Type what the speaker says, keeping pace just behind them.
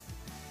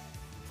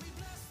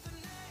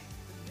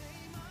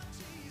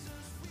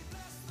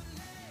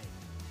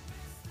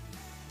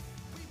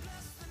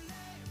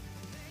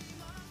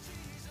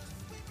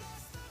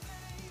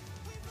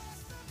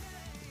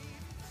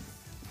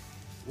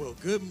Well,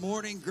 good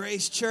morning,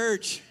 Grace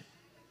Church.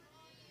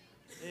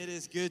 It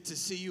is good to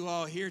see you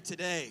all here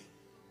today.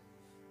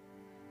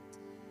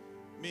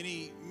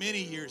 Many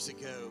years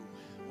ago,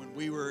 when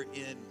we were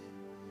in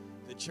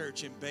the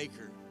church in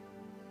Baker,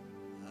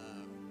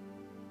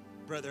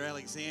 Brother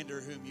Alexander,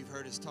 whom you've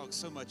heard us talk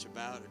so much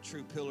about, a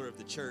true pillar of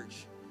the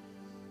church,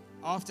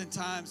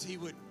 oftentimes he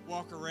would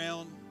walk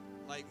around,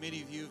 like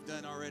many of you have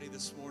done already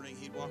this morning.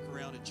 He'd walk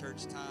around at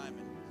church time,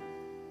 and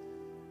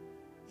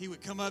he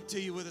would come up to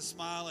you with a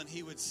smile, and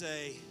he would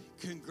say,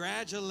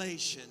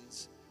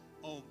 "Congratulations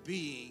on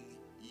being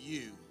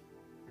you."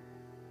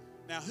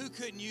 Now, who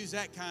couldn't use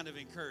that kind of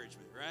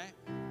encouragement, right?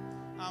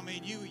 I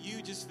mean,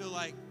 you just feel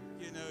like,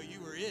 you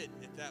were it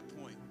at that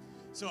point.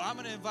 So I'm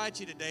going to invite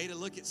you today to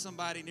look at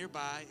somebody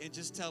nearby and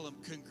just tell them,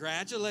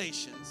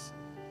 "Congratulations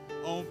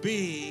on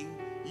being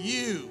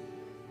you."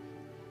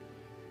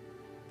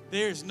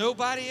 There's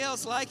nobody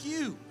else like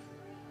you.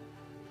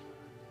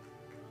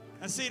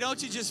 I see,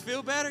 don't you just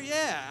feel better?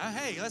 Yeah.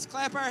 Hey, let's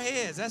clap our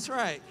hands. That's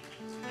right.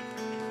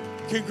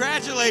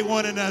 Congratulate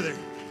one another.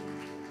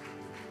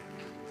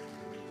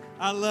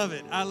 I love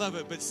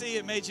it. But see,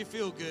 it made you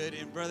feel good,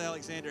 and Brother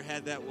Alexander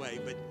had that way.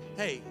 But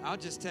hey, I'll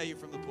just tell you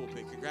from the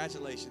pulpit,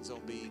 congratulations on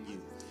being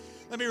you.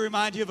 Let me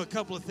remind you of a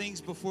couple of things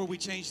before we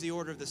change the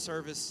order of the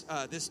service.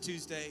 This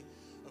Tuesday,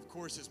 of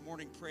course, is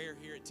morning prayer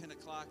here at 10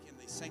 o'clock in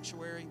the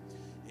sanctuary.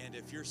 And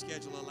if your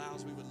schedule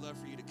allows, we would love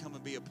for you to come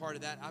and be a part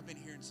of that. I've been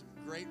hearing some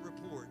great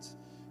reports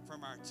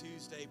from our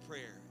Tuesday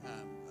prayer.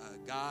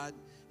 God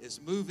is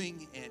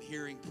moving and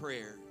hearing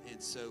prayer.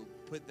 And so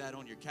put that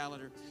on your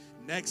calendar.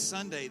 Next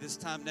Sunday,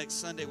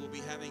 we'll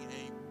be having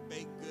a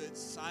baked goods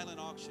silent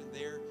auction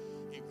there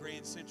in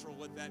Grand Central.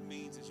 What that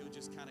means is you'll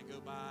just kind of go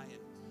by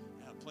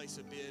and place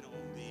a bid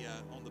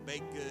on the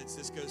baked goods.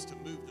 This goes to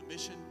Move the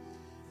Mission.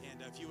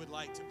 And if you would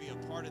like to be a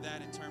part of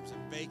that in terms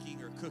of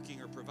baking or cooking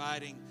or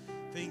providing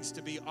things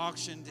to be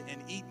auctioned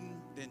and eaten,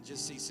 then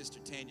just see Sister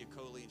Tanya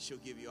Coley, and she'll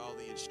give you all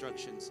the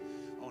instructions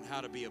on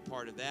how to be a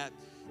part of that.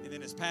 And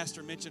then, as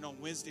Pastor mentioned, on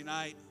Wednesday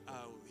night,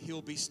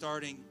 he'll be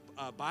starting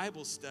a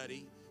Bible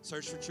study,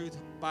 Search for Truth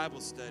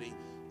Bible study,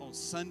 on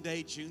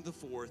Sunday, June the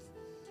 4th,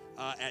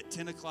 at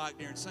 10 o'clock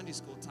during Sunday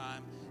school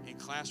time in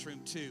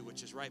Classroom 2,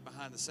 which is right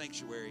behind the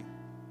sanctuary.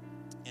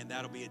 And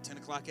that'll be at 10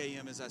 o'clock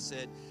a.m., as I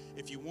said.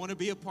 If you want to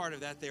be a part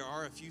of that, there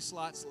are a few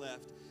slots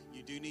left.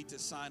 You do need to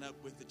sign up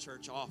with the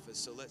church office,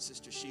 so let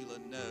Sister Sheila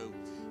know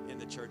in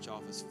the church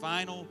office.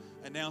 Final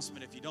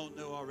announcement, if you don't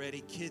know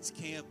already, Kids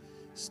Camp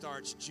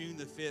starts June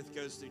the 5th,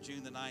 goes through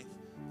June the 9th,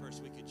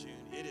 first week of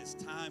June. It is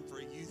time for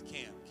a youth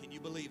camp. Can you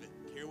believe it?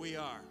 Here we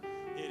are.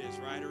 It is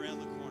right around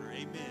the corner.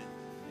 Amen.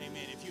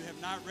 Amen. If you have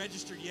not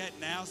registered yet,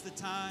 now's the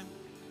time.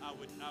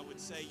 I would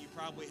say you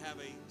probably have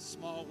a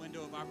small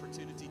window of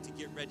opportunity to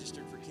get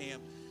registered for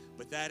camp,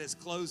 but that is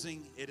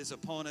closing. It is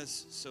upon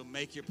us, so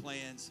make your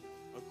plans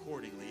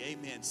accordingly.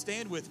 Amen.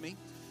 Stand with me,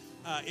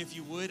 if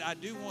you would. I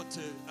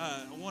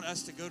want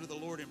us to go to the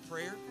Lord in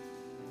prayer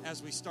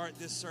as we start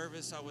this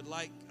service. I would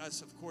like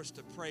us, of course,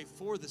 to pray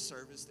for the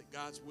service, that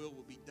God's will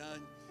be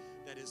done,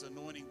 that His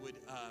anointing would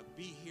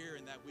be here,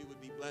 and that we would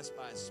be blessed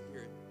by His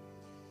Spirit.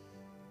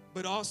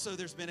 But also,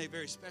 there's been a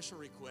very special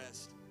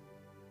request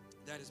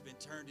that has been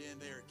turned in.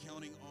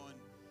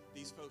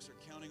 These folks are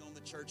counting on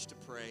the church to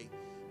pray.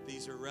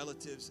 These are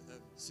relatives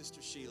of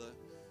Sister Sheila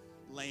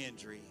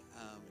Landry,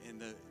 and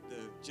the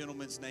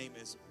gentleman's name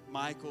is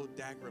Michael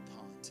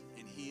Dagrapont,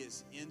 and he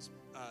is in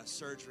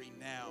surgery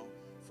now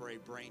for a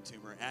brain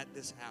tumor at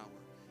this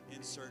hour,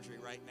 in surgery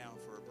right now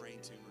for a brain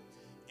tumor,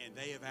 and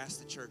they have asked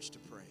the church to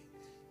pray.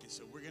 And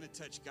so we're going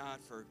to touch God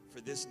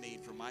for this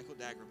need for Michael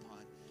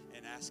Dagrapont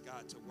and ask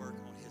God to work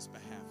on his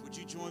behalf. Would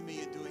you join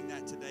me in doing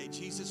that today?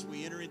 Jesus,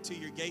 we enter into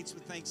your gates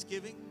with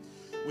thanksgiving.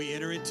 We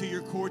enter into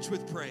your courts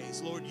with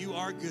praise. Lord, you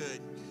are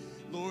good.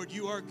 Lord,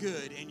 you are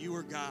good, and you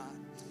are God.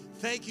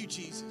 Thank you,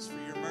 Jesus, for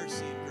your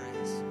mercy and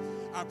grace.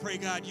 I pray,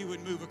 God, you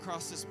would move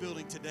across this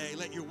building today.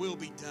 Let your will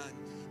be done.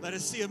 Let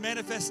us see a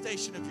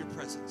manifestation of your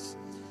presence.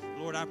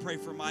 Lord, I pray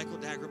for Michael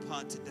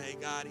Dagrapont today,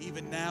 God,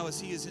 even now as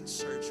he is in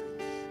surgery,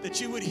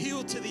 that you would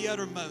heal to the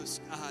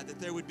uttermost, God, that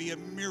there would be a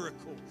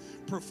miracle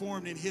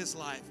performed in his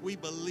life. We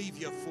believe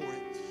you for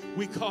it.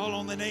 We call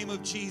on the name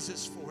of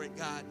Jesus for it,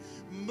 God.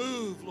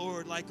 Move,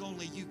 Lord, like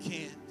only you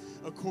can,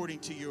 according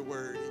to your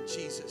word. In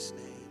Jesus'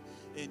 name.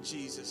 In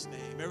Jesus'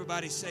 name.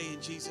 Everybody say,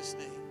 in Jesus'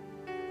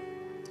 name.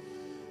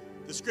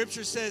 The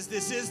scripture says,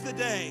 this is the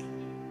day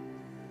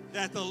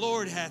that the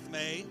Lord hath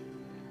made.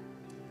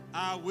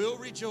 I will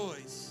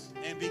rejoice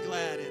and be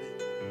glad in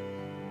it.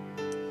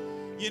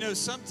 You know,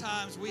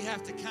 sometimes we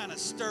have to kind of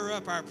stir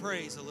up our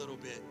praise a little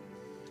bit.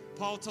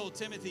 Paul told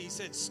Timothy, he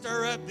said,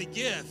 stir up the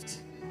gift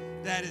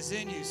that is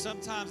in you.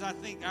 Sometimes I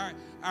think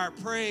our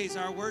praise,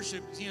 our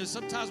worship,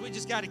 sometimes we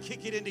just got to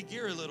kick it into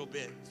gear a little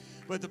bit.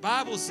 But the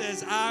Bible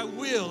says,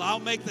 I'll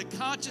make the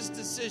conscious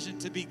decision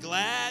to be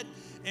glad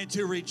and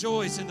to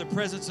rejoice in the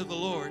presence of the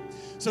Lord.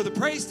 So the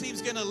praise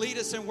team's going to lead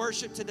us in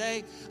worship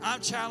today. I'm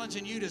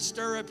challenging you to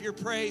stir up your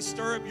praise,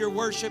 stir up your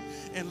worship,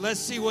 and let's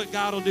see what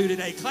God will do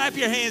today. Clap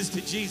your hands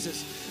to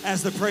Jesus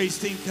as the praise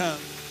team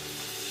comes.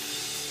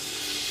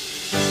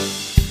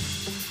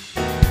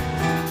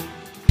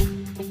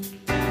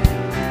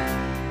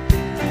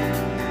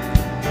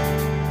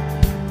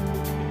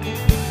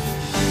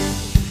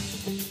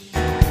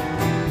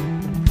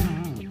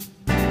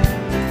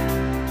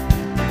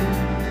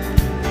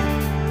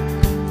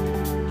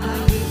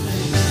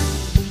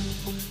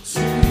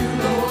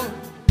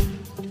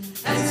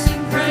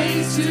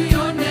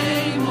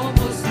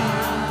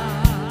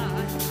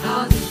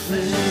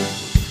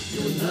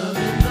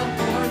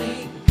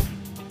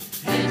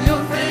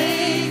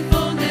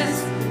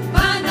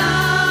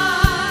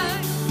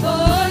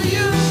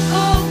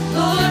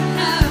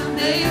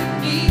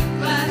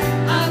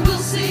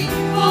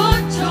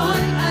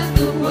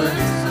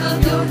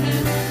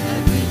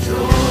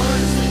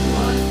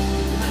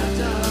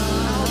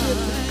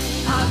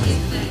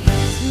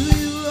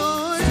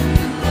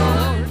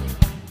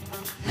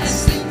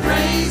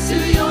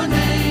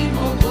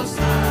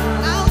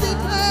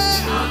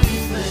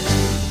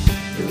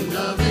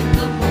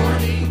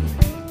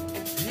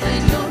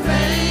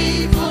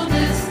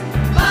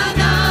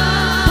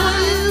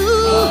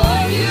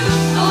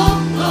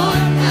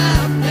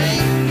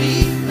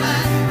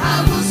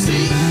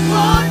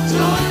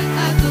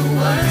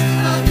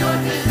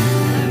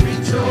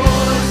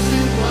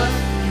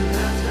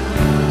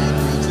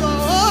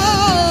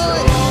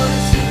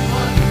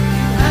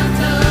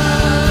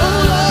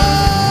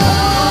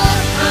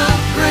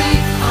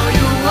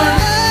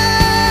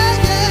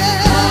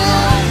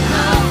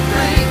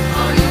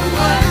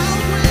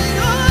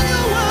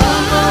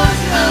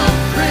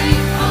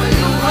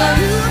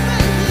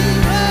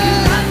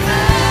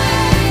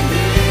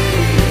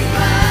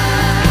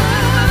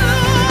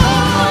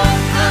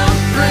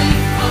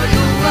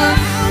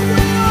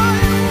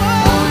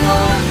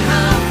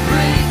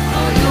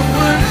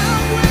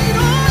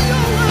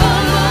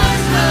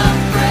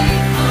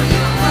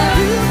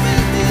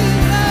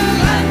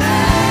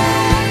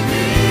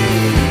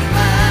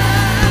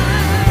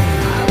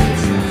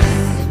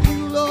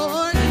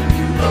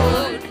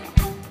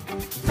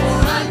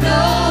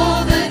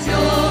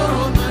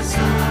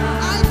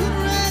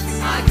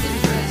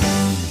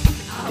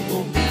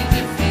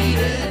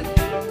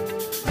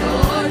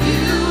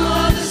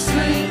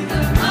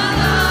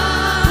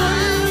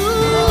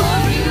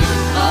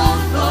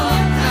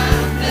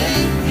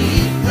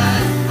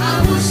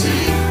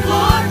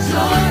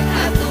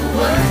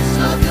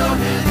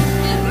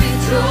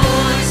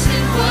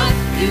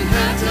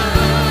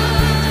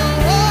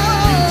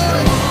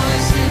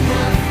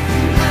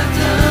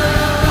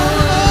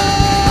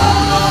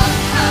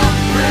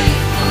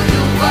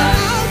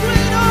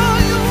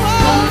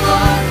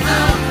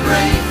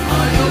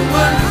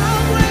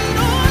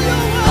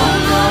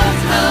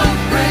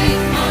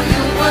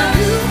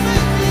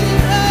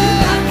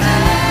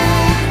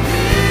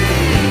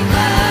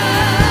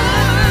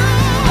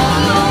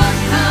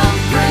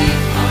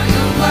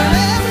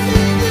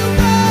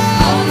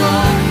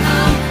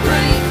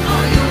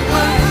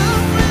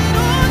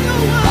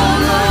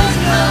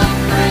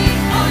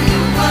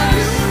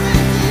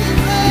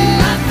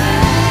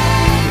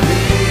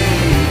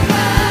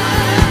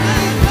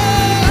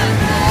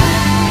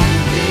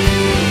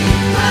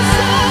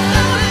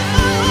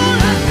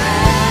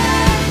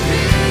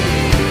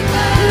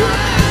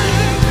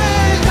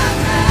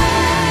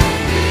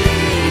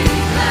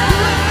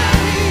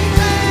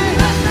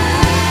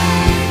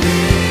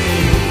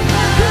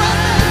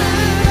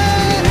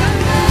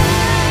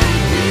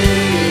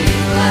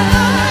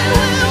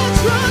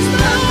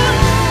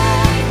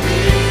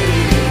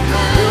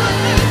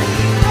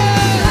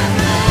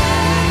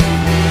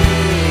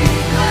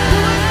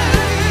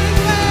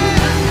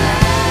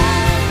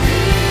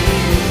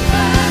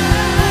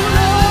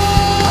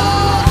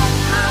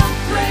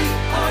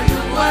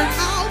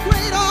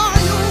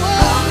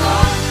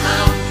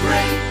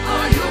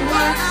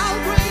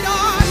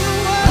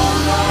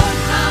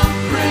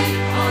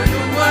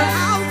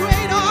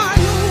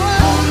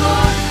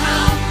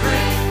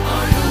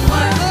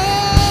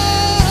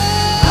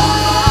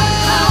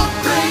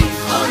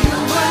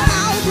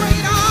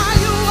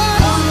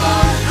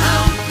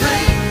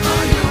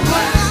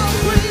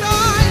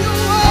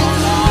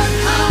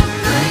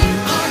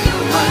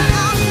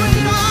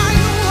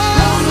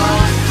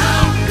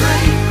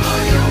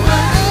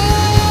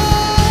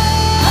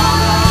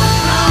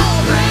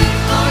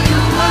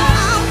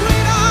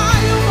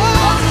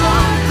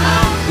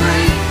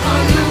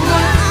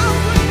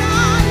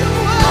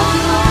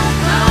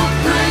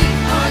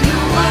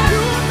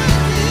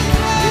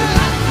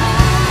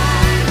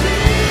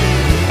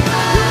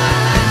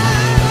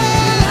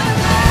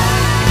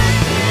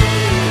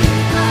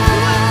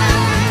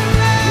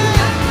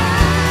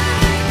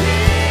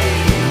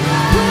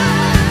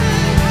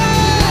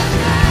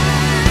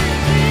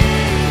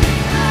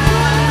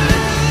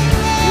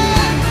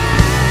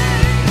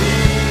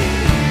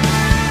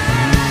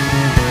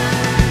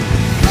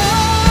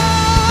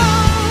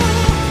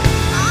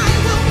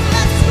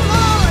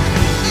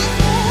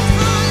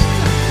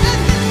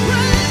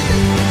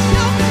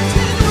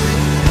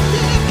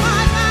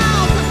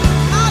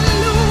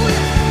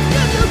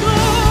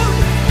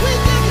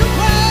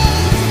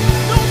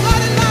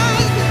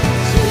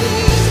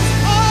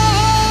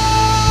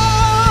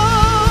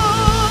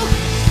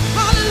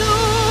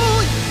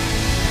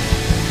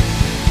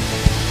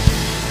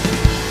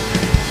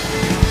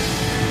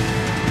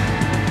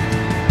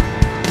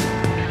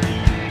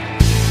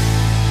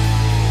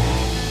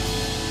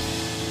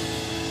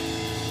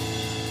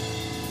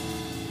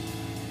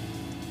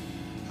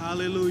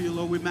 Hallelujah,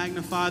 Lord. We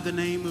magnify the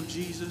name of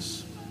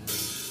Jesus.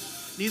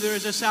 Neither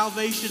is there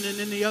salvation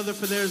in any other,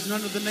 for there is none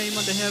of the name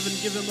under heaven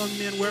given among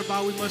men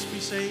whereby we must be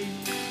saved.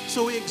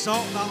 So we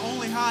exalt the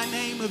only high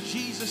name of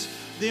Jesus,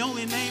 the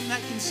only name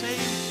that can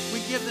save. We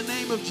give the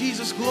name of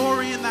Jesus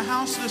glory in the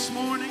house this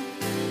morning.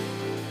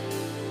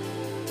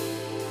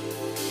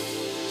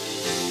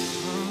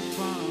 Our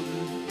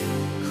Father,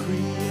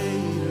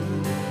 Creator,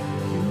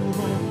 you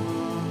hold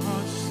our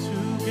hearts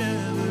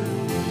together.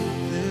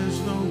 There's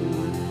no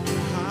one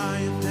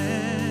higher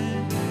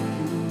than you.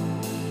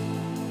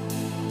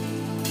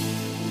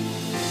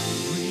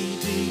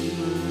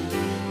 Redeemer,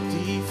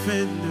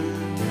 defender,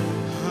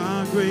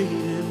 our great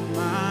and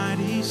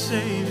mighty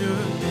Savior.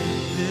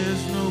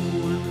 There's no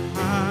one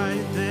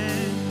higher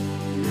than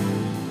you.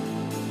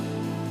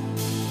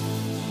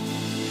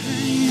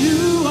 And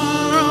you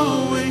are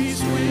always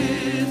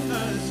with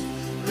us,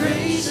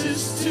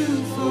 gracious to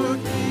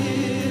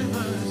forgive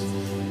us.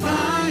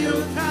 By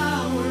your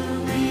power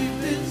we've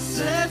been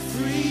set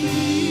free.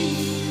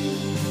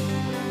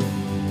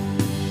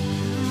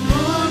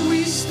 Lord,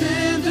 we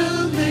stand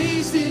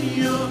amazed in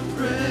your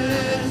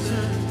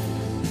presence,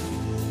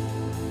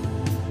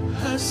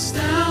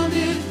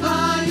 astounded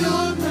by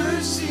your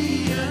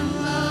mercy and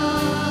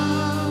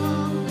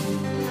love.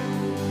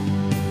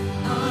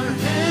 Our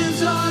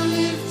hands are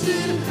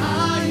lifted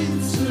high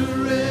in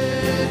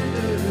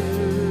surrender.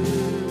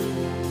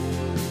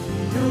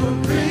 Your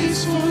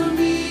grace for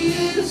me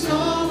is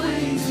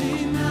always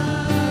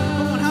enough.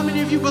 Come on, how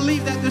many of you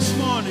believe that this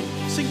morning?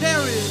 Sing, there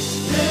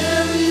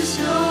is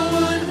no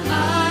one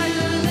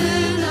higher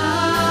than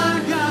our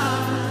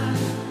God.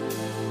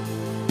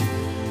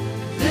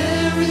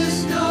 There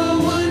is no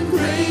one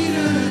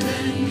greater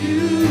than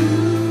you.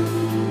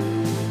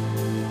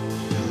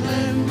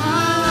 Let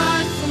my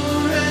life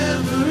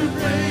forever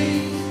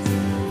praise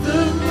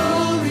the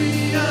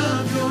glory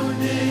of your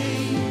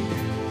name.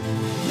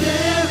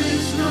 There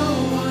is no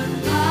one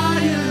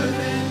higher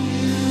than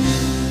you.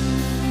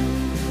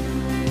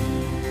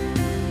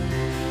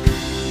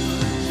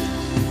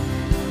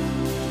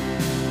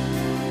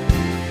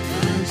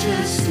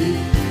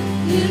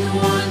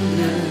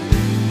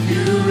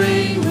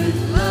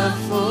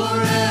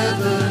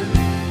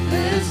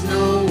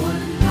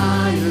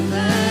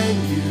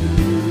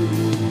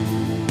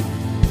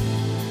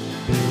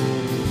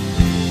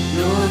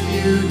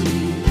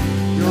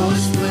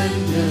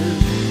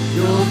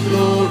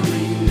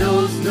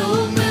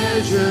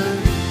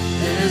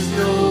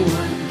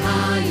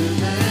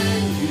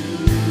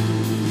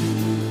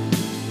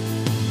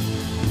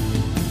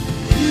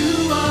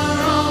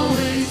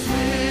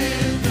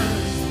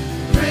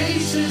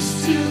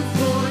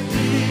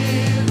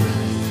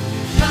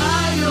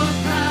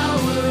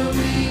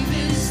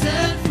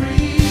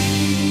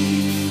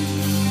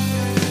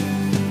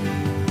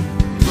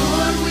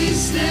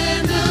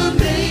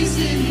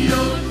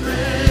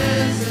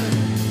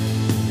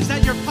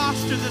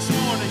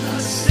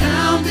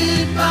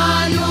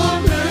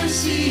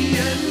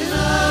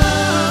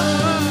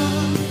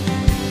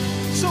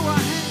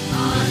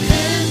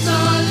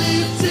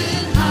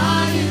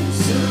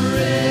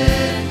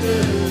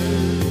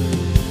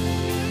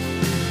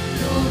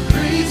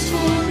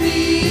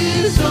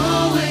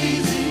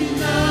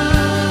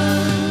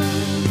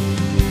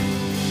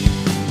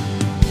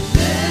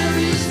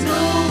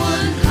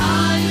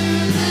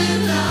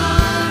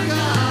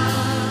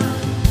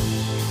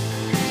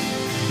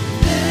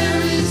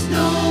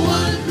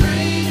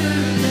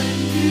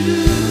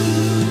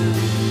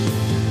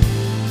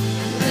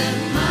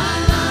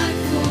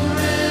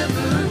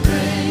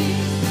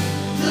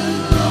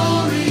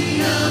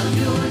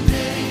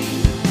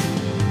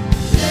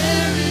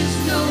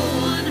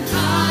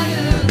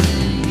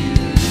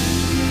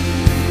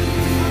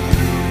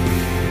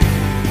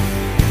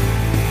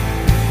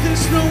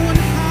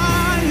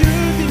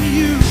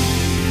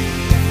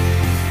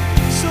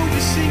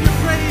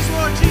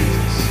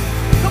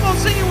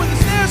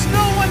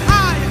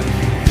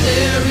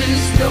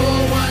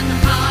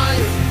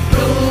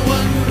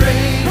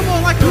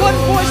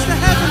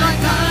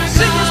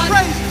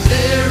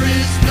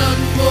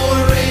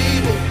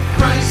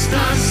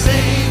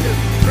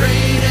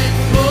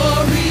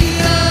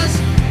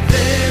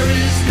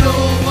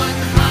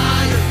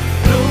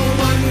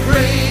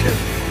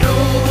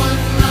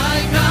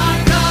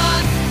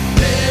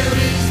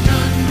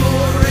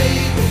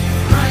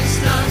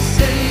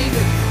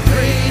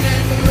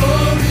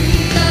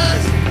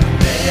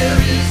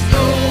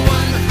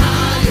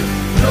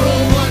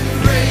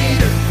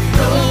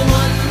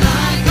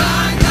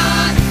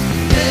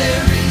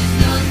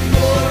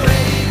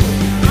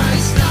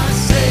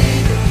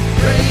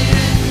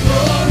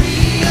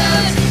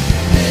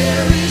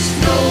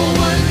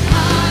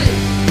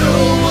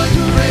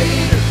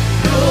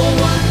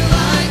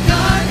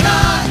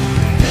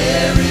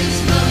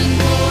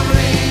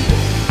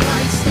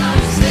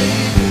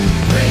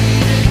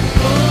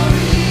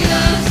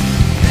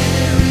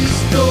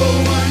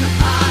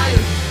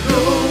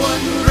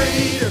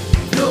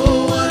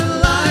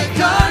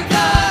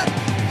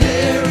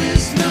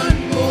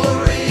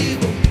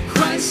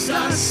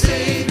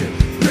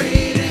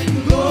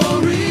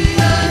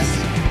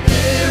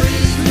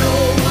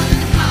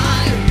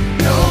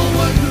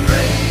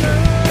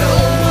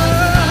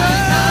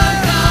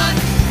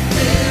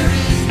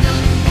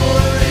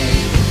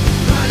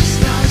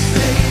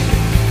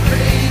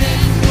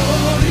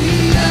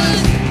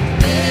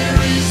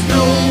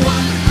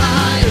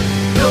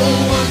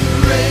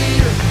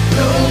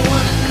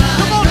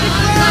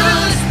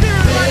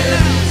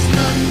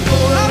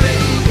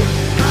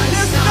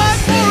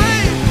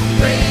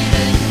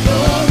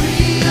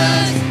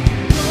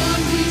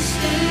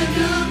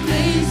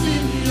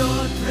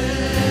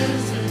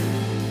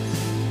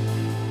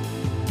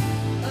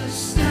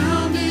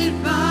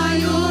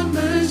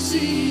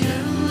 mercy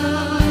and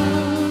love.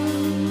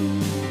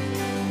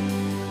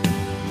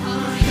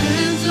 Our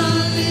hands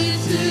are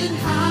lifted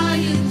high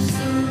in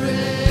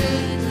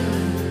surrender.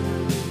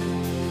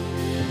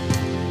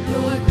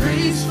 Your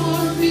grace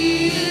for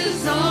me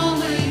is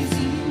always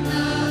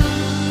enough.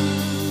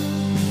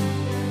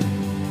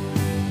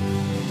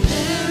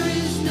 There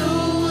is no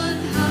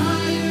one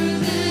higher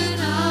than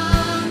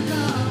our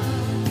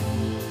God.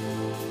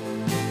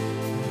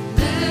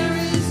 There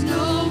is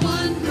no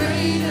one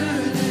greater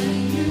than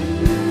you.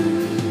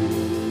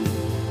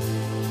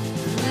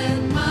 Let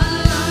my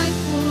life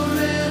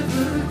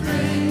forever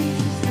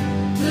praise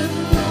the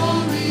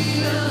glory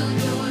of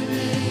your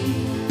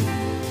name.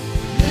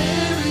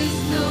 There is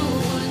no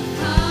one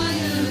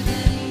higher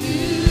than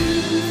you.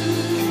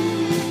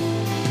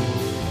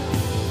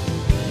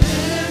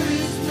 There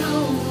is no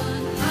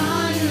one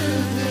higher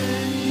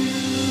than you.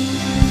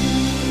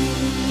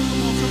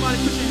 Come on, somebody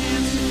put your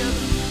hands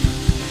together.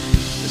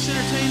 Let's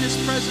entertain His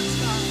presence,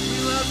 God. We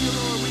love you,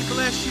 Lord. We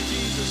bless you,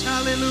 Jesus.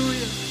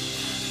 Hallelujah.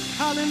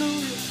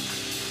 Hallelujah.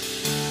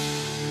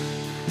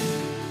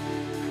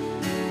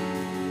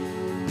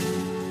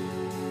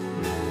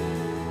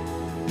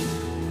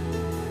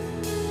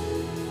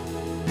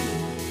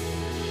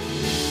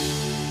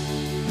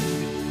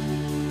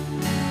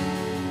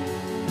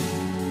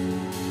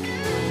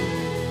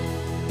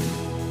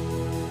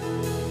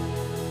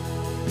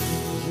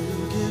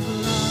 You give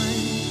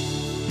life,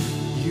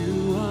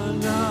 you are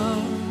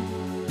love,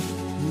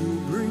 you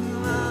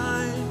bring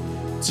light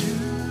to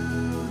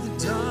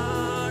the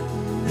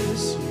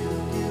darkness. You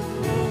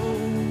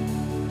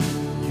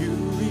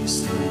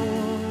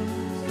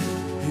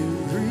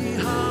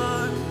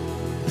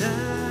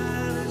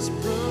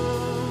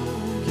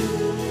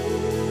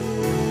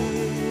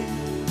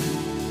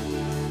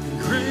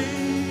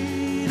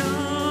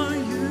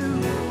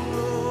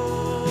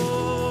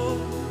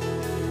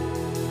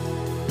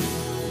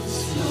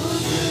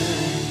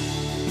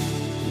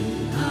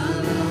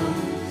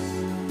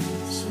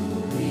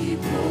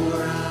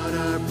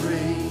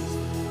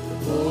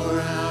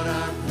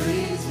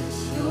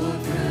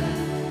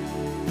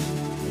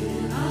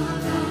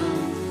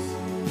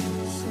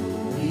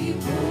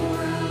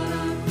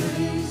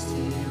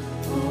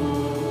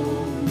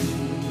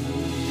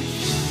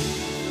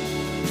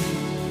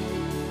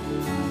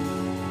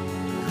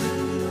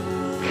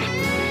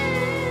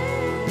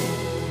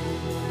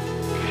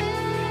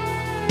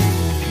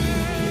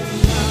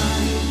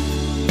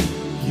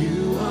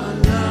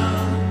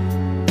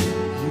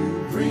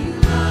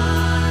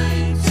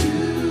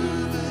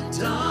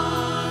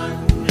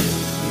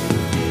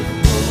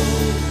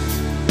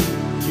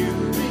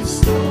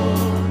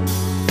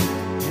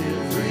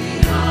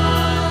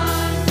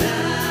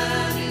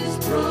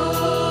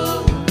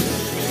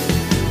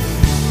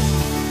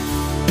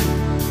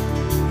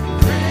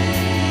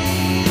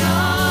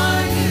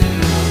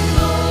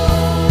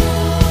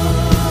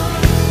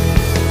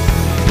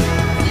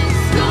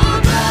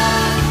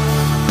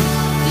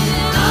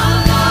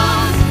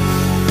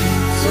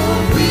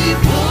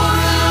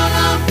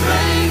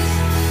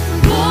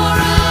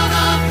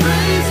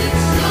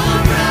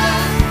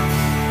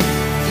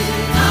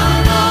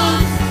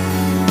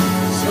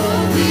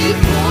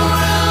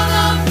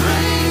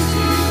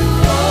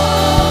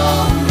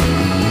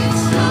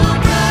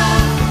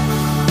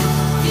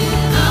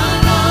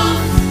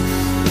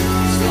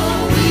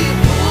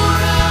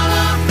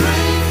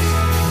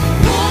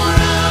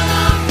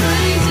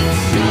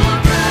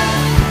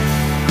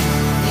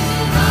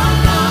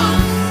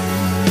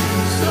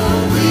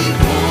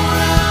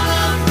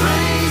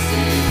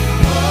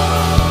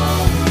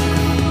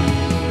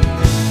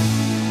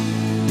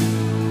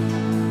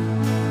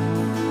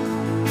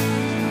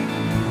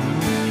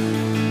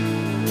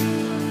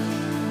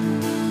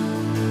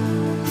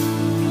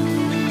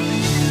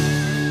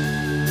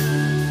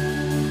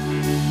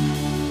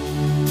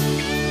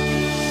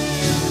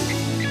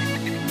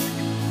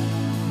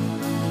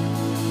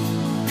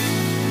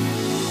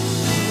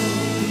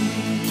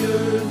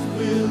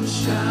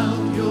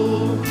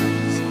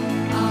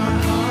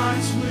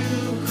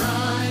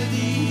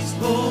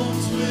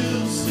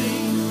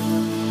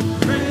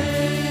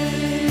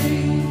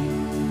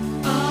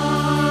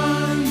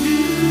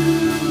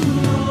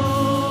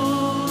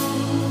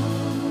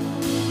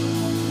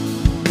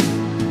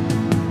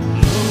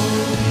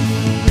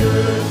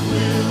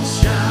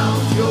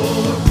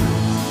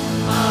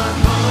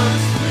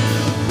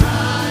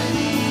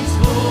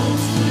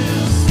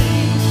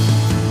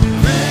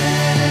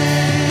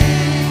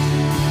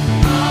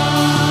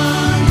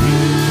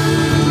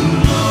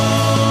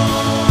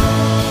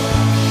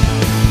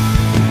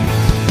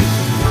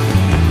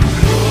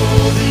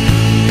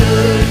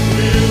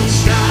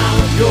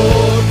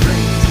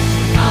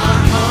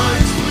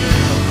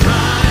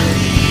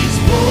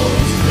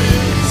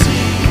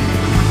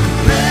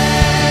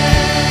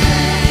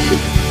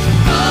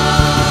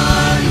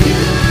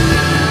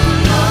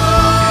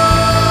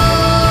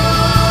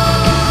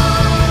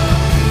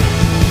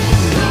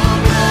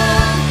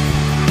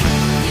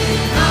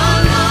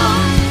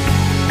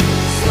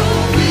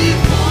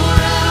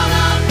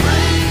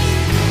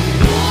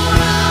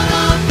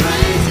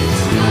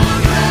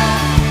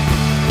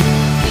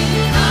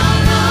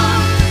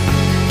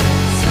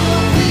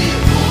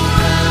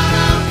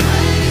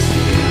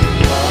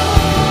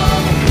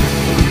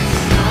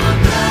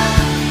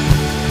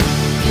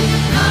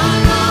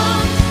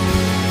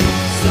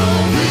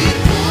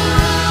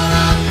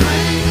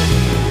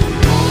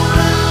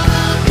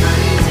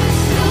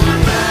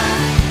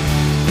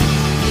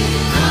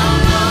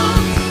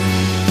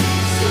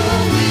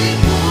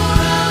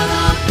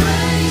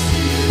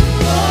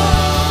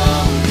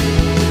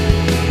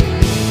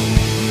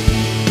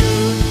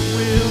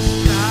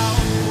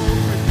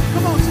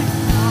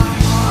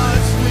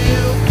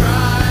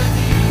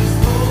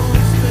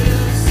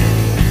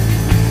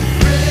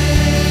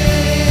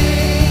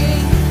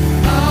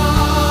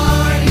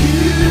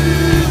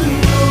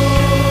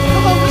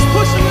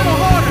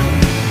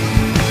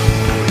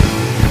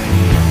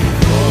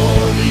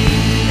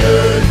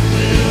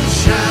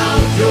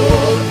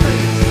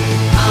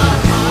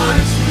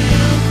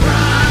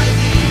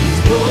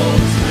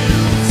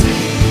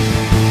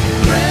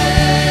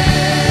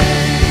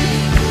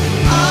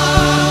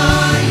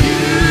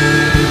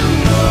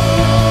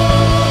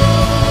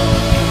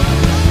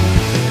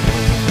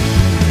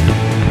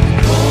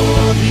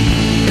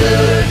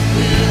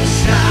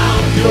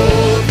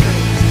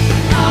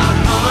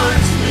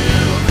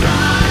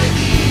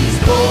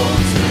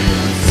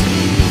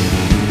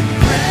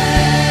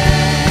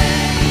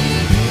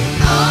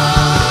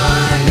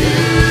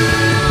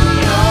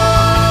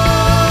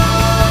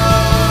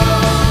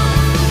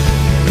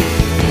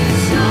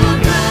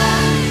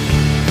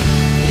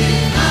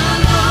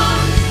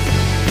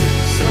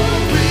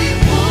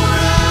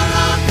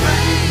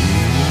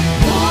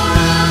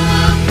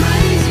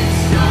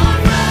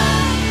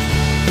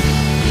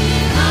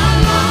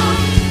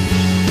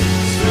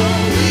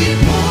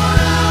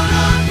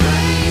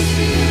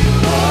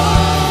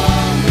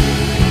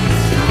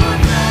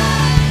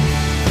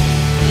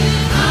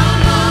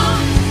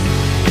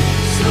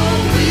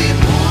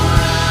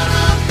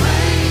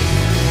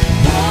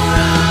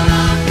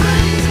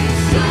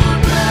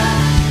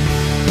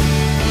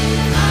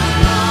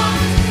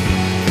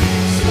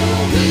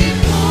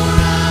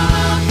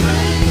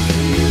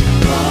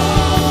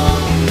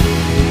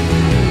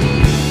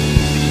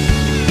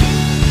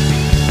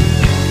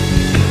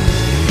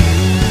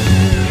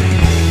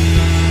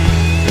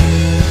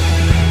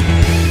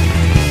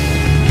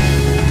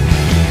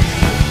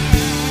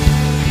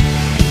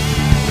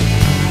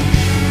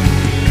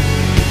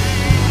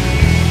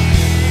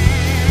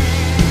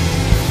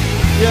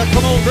Hallelujah.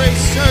 Come on,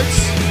 Grace Church.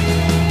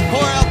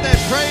 Pour out that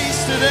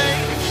praise today.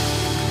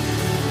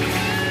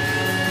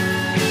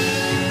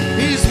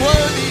 He's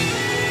worthy.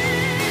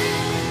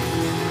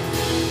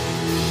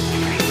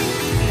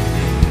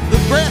 The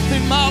breath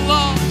in my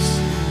lungs.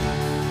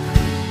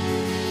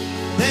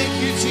 Thank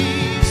you,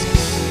 Jesus.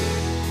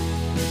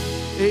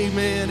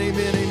 Amen,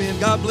 amen, amen.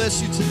 God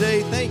bless you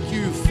today. Thank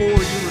you for your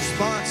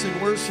response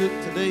in worship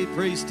today,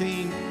 praise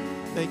team.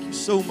 Thank you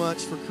so much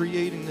for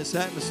creating this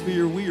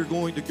atmosphere. We are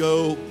going to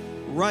go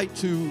right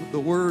to the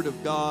Word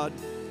of God.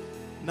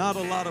 Not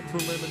a lot of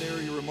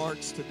preliminary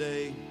remarks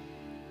today,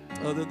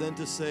 other than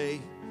to say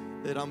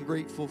that I'm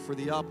grateful for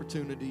the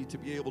opportunity to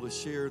be able to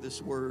share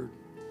this Word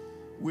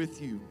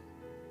with you.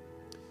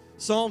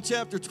 Psalm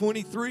chapter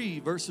 23,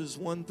 verses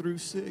 1 through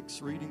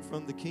 6, reading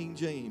from the King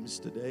James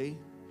today.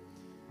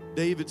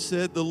 David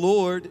said, "The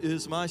Lord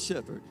is my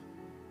shepherd,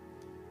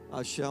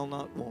 I shall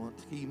not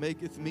want. He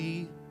maketh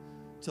me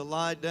to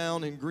lie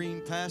down in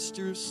green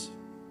pastures.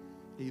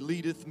 He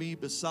leadeth me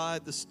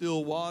beside the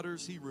still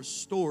waters. He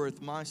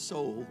restoreth my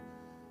soul.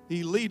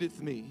 He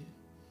leadeth me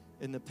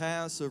in the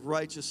paths of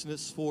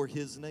righteousness for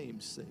his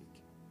name's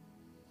sake.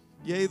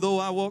 Yea, though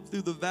I walk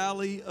through the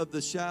valley of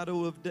the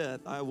shadow of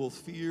death, I will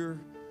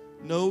fear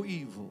no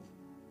evil,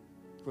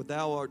 for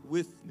thou art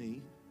with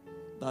me.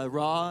 Thy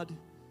rod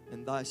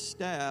and thy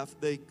staff,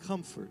 they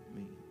comfort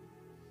me.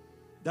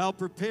 Thou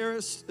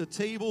preparest a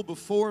table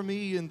before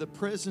me in the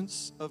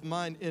presence of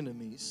mine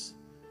enemies.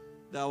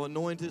 Thou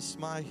anointest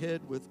my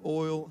head with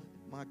oil,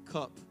 my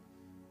cup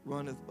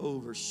runneth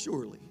over.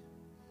 Surely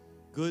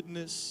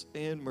goodness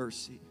and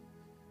mercy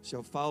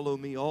shall follow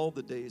me all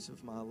the days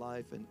of my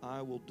life, and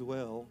I will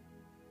dwell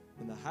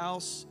in the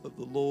house of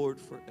the Lord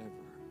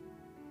forever."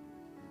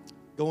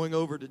 Going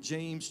over to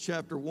James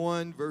chapter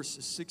 1,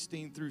 verses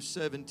 16 through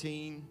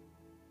 17.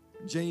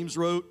 James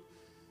wrote,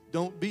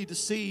 "Don't be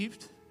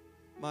deceived,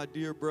 my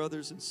dear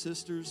brothers and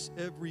sisters.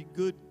 Every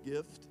good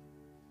gift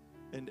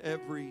and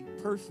every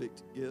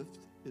perfect gift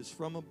is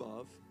from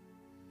above,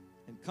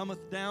 and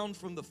cometh down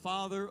from the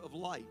Father of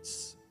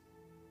lights,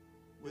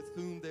 with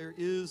whom there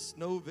is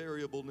no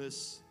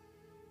variableness,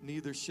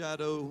 neither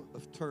shadow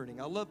of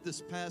turning." I love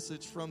this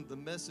passage from the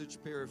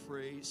Message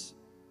paraphrase.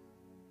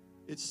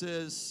 It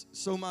says,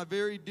 "So my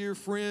very dear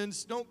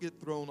friends, don't get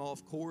thrown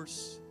off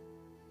course.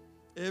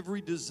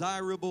 Every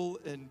desirable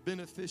and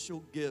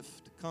beneficial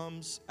gift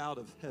comes out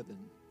of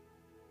heaven.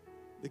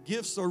 The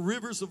gifts are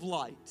rivers of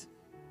light,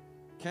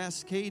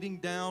 cascading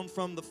down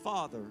from the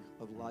Father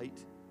of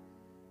light.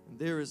 And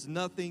there is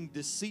nothing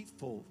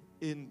deceitful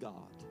in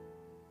God,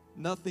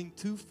 nothing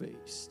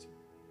two-faced,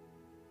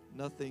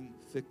 nothing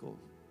fickle."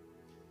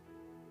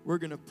 We're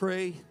going to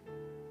pray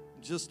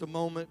in just a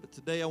moment, but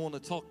today I want to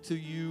talk to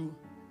you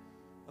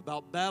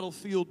about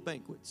battlefield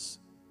banquets,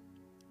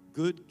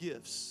 good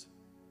gifts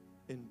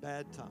in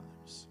bad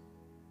times.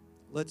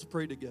 Let's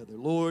pray together.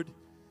 Lord,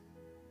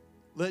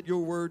 let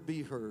your word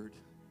be heard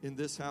in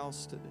this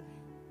house today.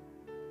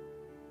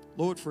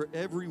 Lord, for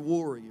every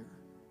warrior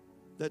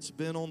that's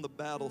been on the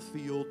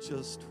battlefield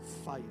just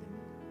fighting,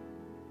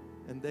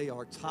 and they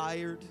are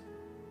tired,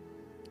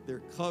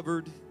 they're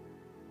covered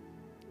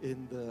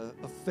in the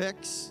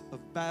effects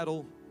of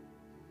battle.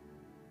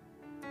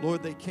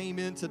 Lord, they came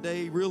in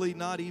today really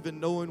not even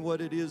knowing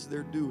what it is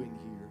they're doing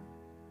here.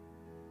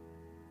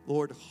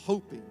 Lord,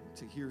 hoping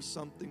to hear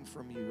something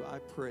from you. I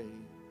pray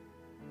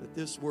that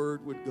this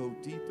word would go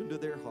deep into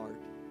their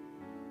heart,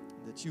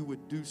 that you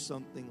would do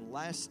something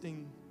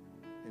lasting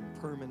and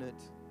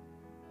permanent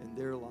in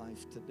their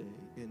life today.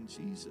 In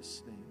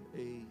Jesus' name,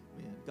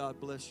 amen. God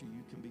bless you.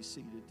 You can be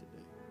seated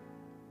today.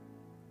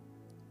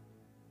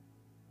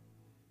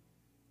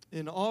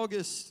 In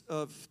August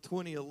of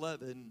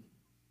 2011,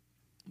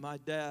 my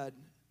dad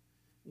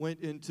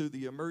went into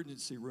the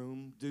emergency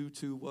room due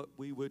to what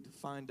we would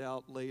find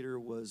out later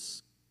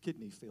was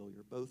kidney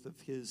failure. Both of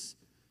his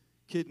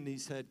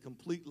kidneys had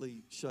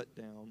completely shut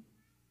down.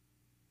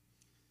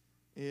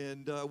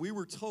 And we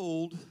were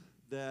told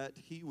that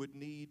he would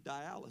need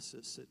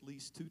dialysis at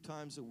least 2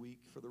 times a week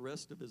for the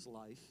rest of his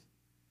life,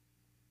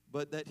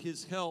 but that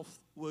his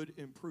health would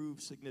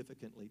improve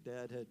significantly.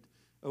 Dad had,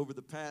 over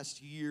the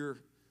past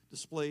year,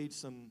 displayed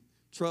some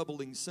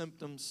troubling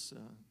symptoms,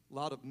 a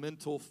lot of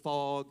mental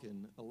fog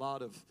and a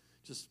lot of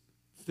just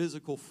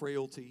physical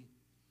frailty.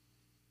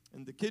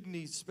 And the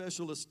kidney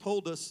specialist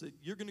told us that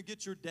you're going to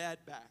get your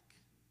dad back.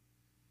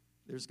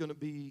 There's going to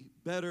be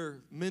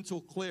better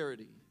mental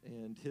clarity,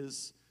 and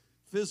his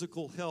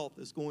physical health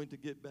is going to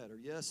get better.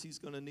 Yes, he's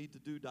going to need to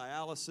do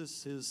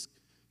dialysis. His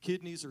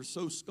kidneys are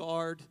so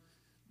scarred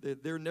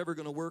that they're never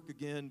going to work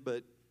again,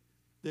 but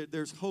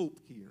there's hope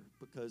here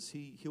because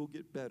he'll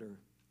get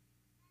better.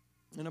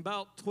 And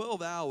about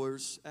 12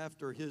 hours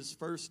after his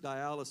first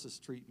dialysis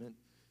treatment,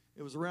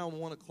 it was around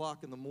 1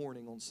 o'clock in the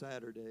morning on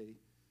Saturday,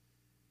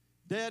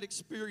 Dad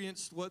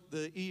experienced what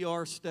the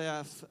ER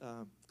staff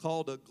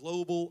called a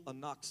global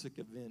anoxic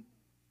event.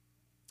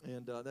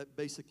 And that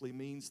basically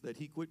means that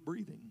he quit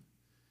breathing.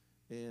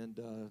 And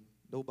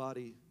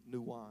nobody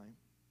knew why.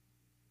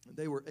 And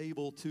they were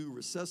able to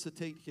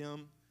resuscitate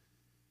him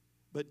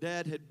But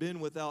Dad had been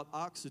without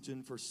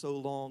oxygen for so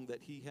long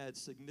that he had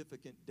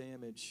significant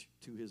damage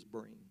to his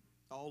brain.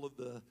 All of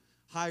the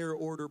higher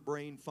order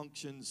brain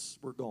functions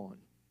were gone.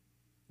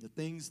 The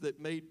things that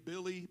made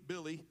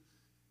Billy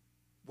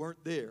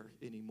weren't there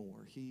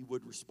anymore. He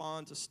would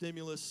respond to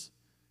stimulus,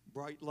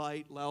 bright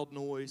light, loud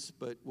noise,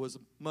 but was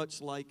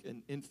much like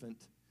an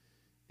infant.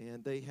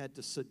 And they had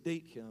to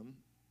sedate him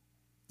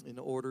in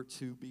order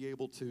to be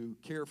able to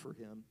care for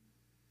him.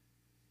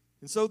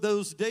 And so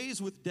those days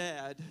with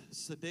Dad,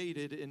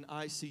 sedated in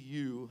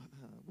ICU,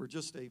 were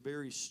just a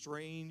very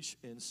strange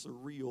and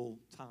surreal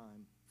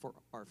time for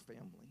our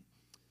family.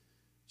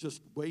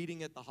 Just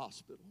waiting at the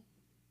hospital,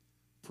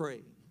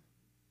 praying,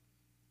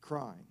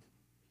 crying,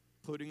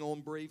 putting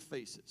on brave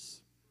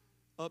faces,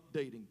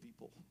 updating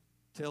people,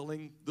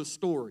 telling the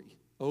story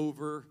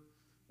over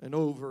and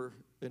over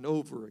and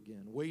over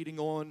again, waiting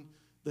on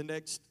the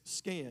next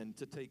scan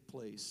to take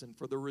place and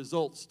for the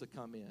results to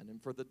come in and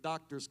for the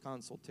doctor's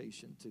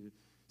consultation to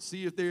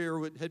see if there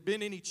had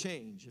been any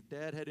change, if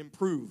Dad had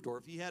improved or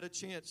if he had a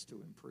chance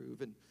to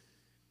improve. And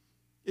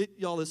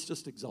y'all, it's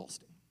just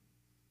exhausting.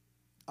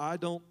 I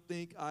don't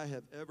think I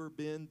have ever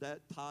been that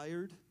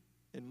tired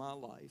in my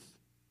life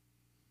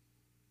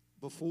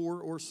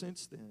before or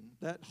since then.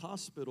 That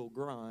hospital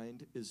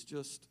grind is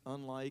just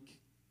unlike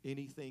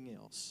anything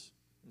else.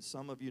 And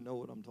some of you know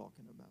what I'm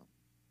talking about.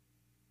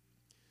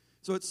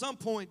 So at some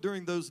point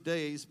during those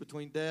days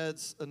between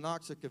Dad's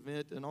anoxic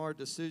event and our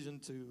decision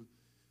to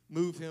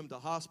move him to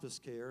hospice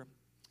care,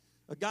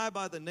 a guy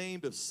by the name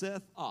of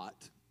Seth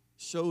Ott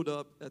showed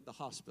up at the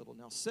hospital.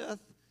 Now, Seth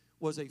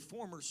was a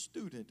former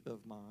student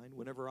of mine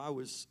whenever I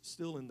was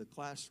still in the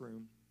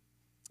classroom,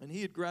 and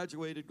he had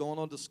graduated, gone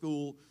on to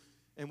school,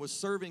 and was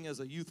serving as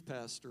a youth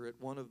pastor at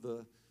one of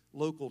the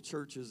local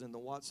churches in the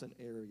Watson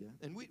area.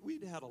 And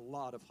we'd had a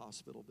lot of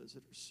hospital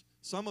visitors.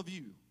 Some of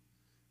you,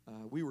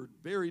 we were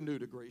very new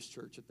to Grace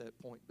Church at that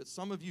point, but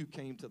some of you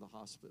came to the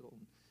hospital.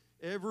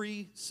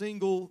 Every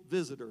single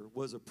visitor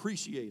was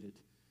appreciated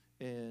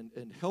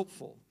and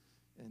helpful.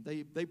 And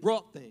they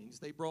brought things.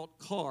 They brought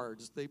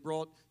cards. They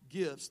brought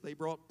gifts. They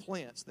brought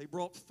plants. They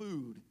brought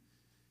food.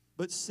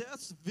 But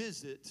Seth's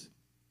visit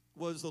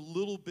was a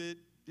little bit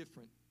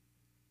different,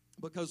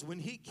 because when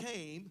he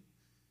came,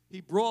 he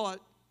brought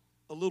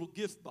a little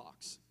gift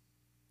box,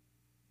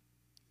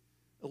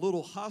 a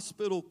little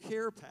hospital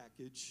care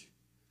package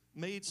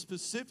made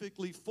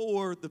specifically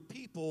for the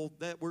people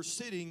that were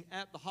sitting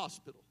at the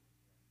hospital.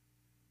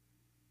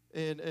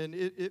 And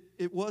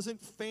it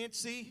wasn't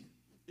fancy.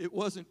 It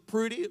wasn't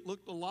pretty. It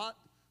looked a lot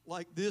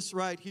like this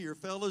right here.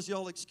 Fellas,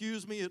 y'all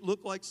excuse me. It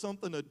looked like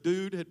something a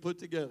dude had put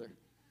together.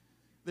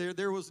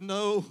 There was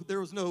no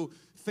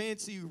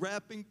fancy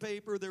wrapping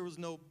paper. There was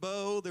no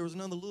bow. There was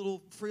none of the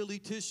little frilly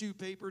tissue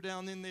paper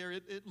down in there.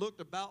 It looked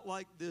about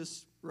like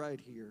this right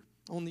here.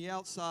 On the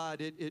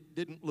outside, it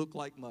didn't look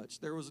like much.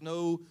 There was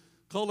no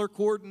color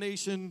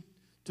coordination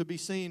to be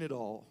seen at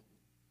all.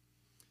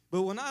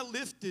 But when I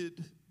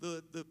lifted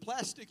the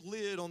plastic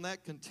lid on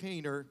that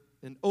container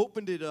and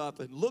opened it up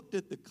and looked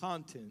at the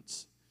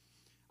contents,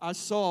 I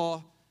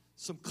saw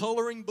some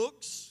coloring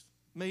books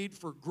made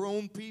for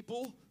grown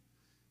people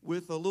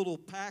with a little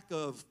pack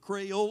of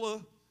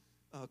Crayola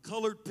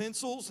colored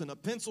pencils and a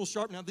pencil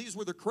sharpener. Now, these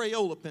were the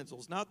Crayola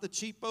pencils, not the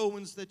cheapo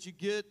ones that you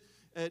get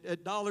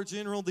at Dollar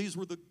General. These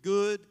were the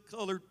good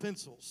colored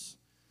pencils.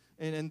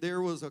 And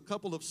there was a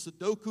couple of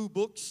Sudoku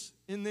books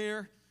in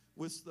there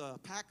with a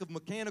pack of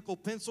mechanical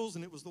pencils,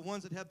 and it was the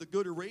ones that have the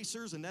good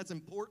erasers, and that's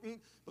important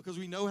because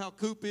we know how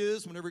Coop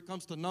is whenever it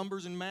comes to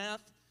numbers and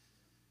math.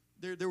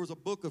 There was a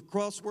book of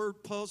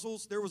crossword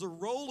puzzles. There was a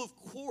roll of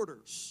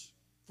quarters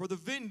for the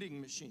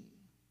vending machine.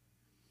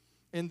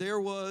 And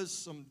there was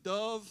some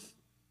Dove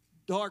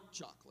dark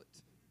chocolate,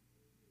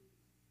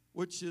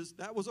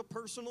 that was a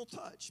personal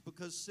touch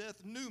because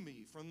Seth knew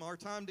me from our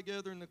time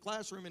together in the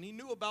classroom, and he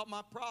knew about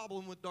my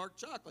problem with dark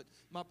chocolate.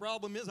 My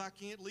problem is I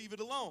can't leave it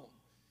alone.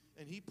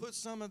 And he put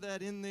some of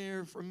that in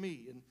there for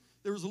me. And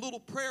there was a little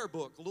prayer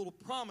book, a little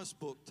promise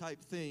book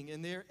type thing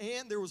in there.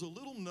 And there was a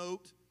little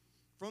note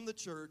from the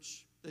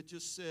church that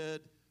just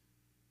said,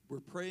 "We're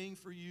praying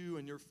for you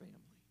and your family."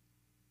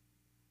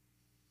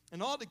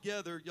 And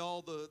altogether,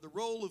 y'all, the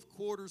roll of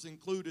quarters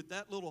included,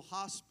 that little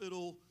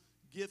hospital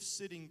gift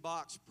sitting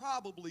box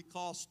probably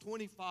cost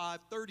 $25,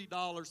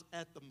 $30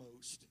 at the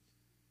most.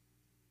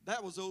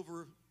 That was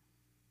over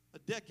a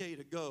decade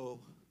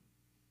ago.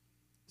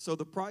 So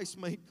the price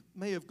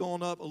may have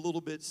gone up a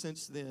little bit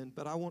since then,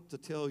 but I want to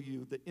tell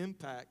you the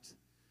impact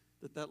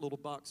that little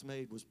box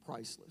made was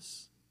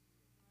priceless.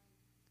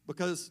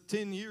 Because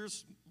 10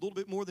 years, a little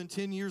bit more than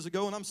 10 years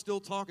ago, and I'm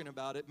still talking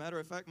about it. Matter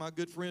of fact, my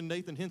good friend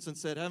Nathan Henson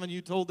said, "Haven't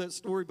you told that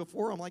story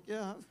before?" I'm like,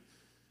 "Yeah, I've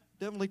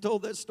definitely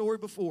told that story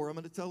before. I'm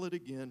going to tell it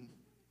again."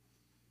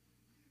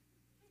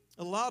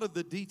 A lot of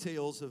the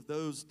details of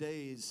those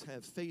days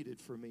have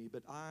faded for me,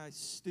 but I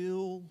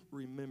still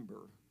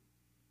remember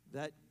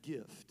that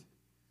gift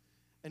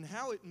and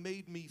how it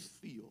made me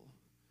feel.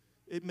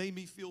 It made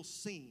me feel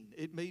seen.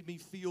 It made me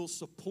feel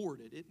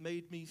supported. It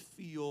made me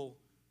feel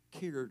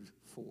cared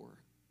for.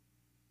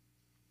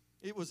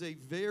 It was a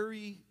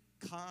very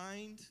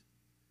kind,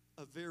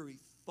 a very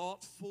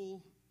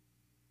thoughtful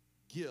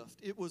gift.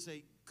 It was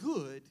a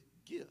good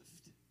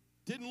gift.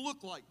 Didn't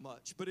look like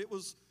much, but it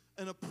was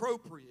an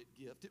appropriate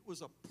gift. It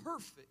was a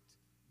perfect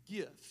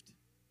gift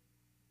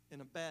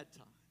in a bad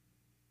time.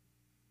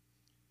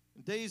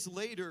 And days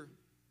later,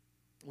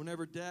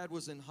 whenever Dad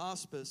was in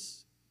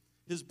hospice,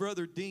 his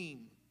brother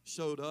Dean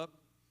showed up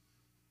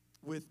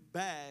with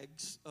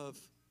bags of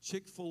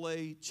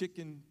Chick-fil-A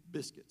chicken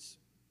biscuits.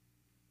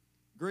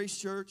 Grace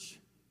Church,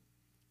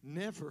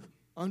 never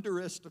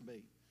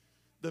underestimate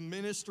the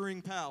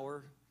ministering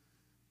power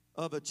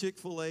of a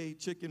Chick-fil-A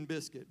chicken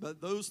biscuit.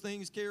 But those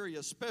things carry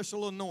a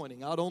special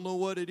anointing. I don't know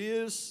what it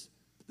is,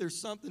 but there's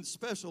something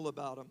special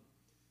about them.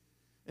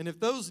 And if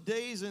those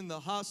days in the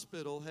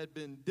hospital had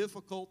been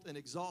difficult and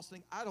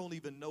exhausting, I don't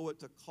even know what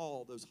to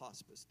call those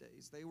hospice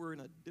days. They were in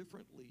a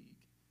different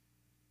league.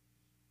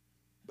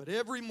 But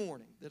every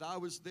morning that I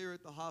was there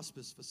at the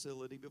hospice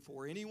facility,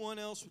 before anyone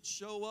else would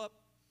show up,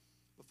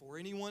 before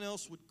anyone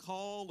else would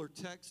call or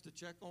text to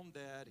check on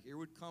Dad, here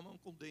would come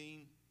Uncle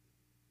Dean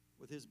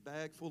with his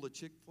bag full of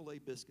Chick-fil-A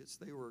biscuits.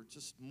 They were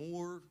just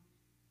more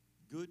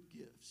good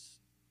gifts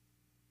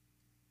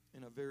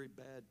in a very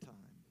bad time.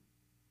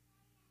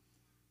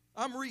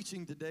 I'm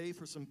reaching today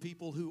for some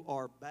people who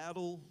are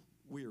battle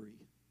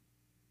weary.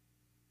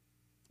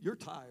 You're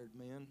tired,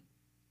 man.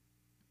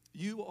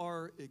 You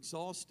are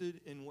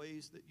exhausted in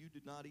ways that you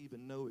did not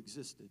even know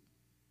existed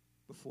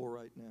before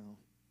right now.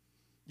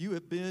 You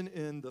have been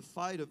in the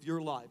fight of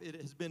your life. It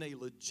has been a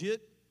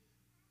legit,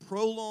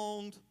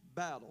 prolonged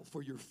battle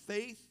for your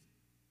faith,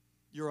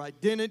 your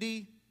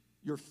identity,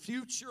 your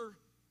future,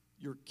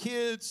 your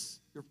kids,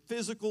 your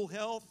physical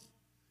health,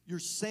 your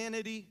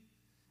sanity.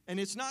 And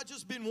it's not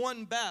just been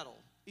one battle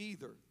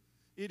either.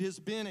 It has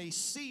been a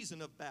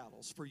season of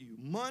battles for you.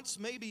 Months,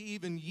 maybe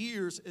even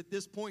years at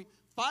this point,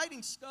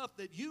 fighting stuff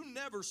that you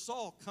never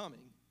saw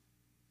coming.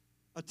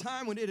 A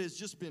time when it has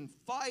just been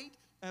fight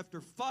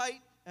after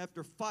fight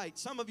after fight.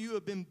 Some of you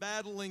have been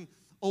battling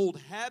old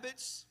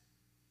habits,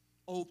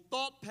 old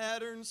thought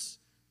patterns,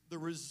 the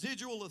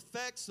residual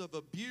effects of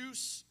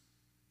abuse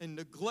and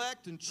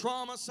neglect and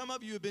trauma. Some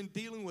of you have been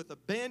dealing with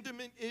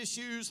abandonment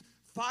issues,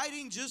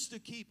 fighting just to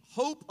keep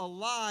hope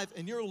alive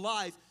in your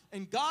life.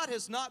 And God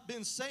has not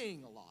been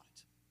saying a lot.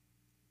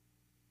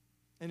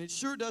 And it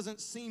sure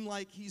doesn't seem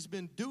like He's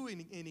been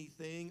doing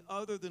anything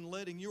other than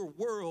letting your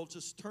world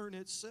just turn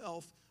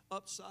itself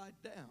upside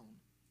down.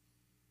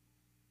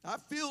 I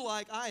feel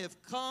like I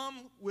have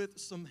come with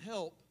some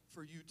help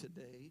for you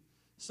today.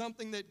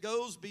 Something that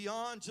goes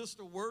beyond just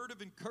a word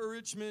of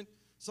encouragement.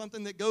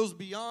 Something that goes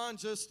beyond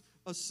just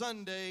a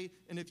Sunday.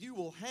 And if you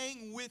will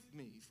hang with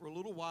me for a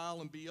little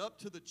while and be up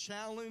to the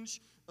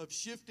challenge of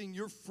shifting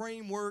your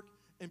framework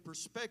and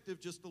perspective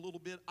just a little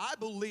bit, I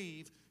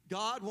believe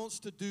God wants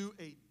to do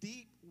a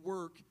deep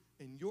work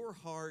in your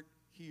heart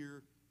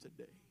here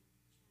today.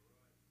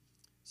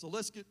 So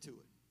let's get to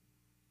it.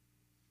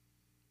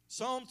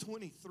 Psalm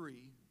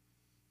 23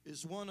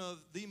 is one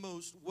of the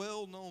most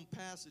well-known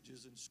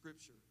passages in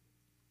Scripture.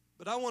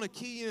 But I want to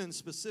key in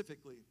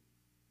specifically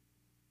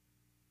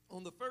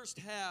on the first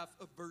half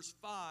of verse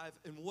 5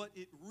 and what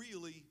it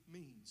really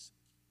means.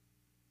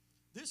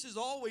 This has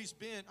always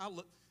been,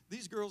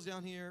 these girls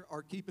down here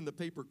are keeping the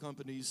paper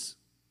companies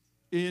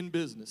in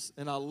business,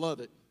 and I love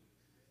it.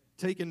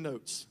 Taking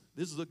notes.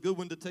 This is a good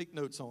one to take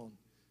notes on.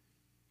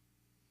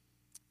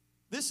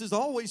 This has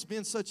always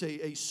been such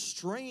a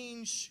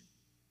strange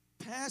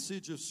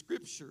passage of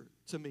Scripture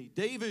to me.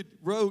 David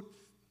wrote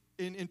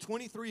in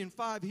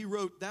 23:5, he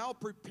wrote, "Thou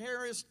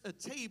preparest a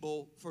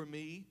table for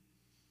me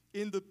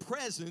in the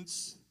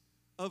presence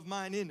of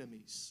mine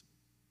enemies."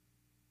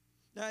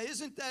 Now,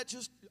 isn't that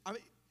just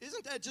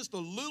a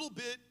little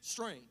bit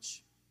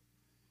strange?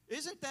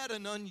 Isn't that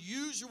an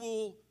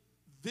unusual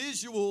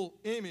visual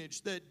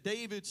image that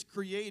David's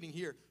creating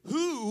here?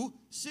 Who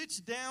sits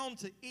down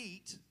to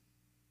eat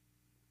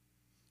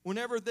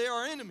whenever there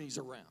are enemies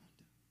around?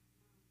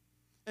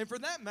 And for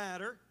that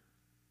matter,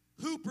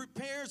 who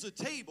prepares a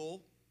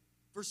table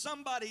for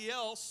somebody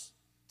else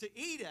to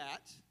eat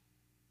at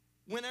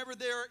whenever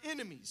there are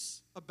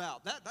enemies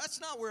about? That's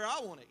not where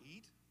I want to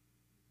eat.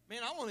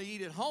 Man, I want to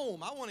eat at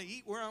home. I want to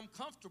eat where I'm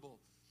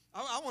comfortable.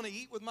 I want to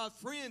eat with my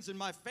friends and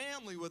my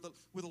family with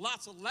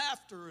lots of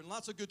laughter and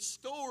lots of good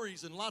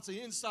stories and lots of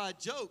inside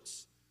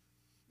jokes.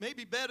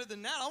 Maybe better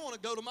than that, I want to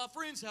go to my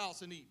friend's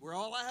house and eat, where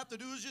all I have to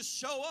do is just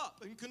show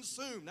up and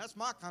consume. That's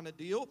my kind of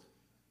deal.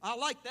 I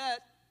like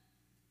that.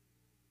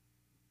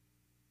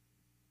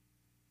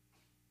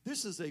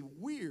 This is a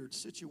weird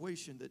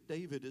situation that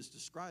David is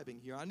describing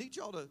here. I need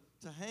y'all to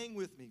hang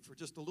with me for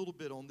just a little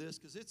bit on this,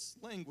 because it's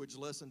language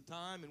lesson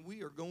time and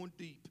we are going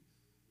deep.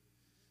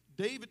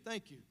 David,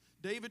 thank you.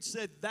 David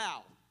said,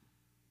 thou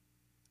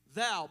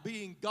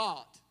being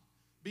God,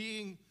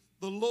 being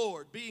the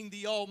Lord, being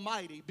the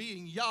Almighty,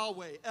 being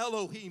Yahweh,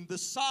 Elohim, the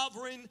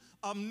sovereign,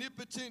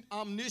 omnipotent,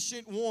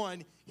 omniscient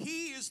one.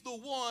 He is the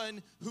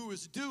one who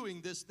is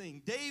doing this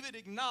thing. David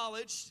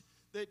acknowledged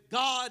that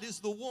God is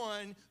the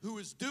one who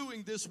is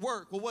doing this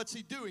work. Well, what's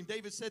he doing?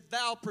 David said,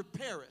 thou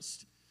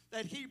preparest.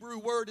 That Hebrew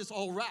word is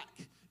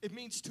orak. It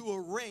means to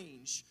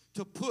arrange,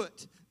 to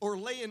put, or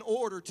lay in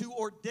order, to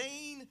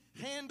ordain,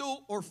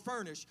 handle, or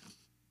furnish.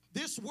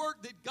 This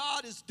work that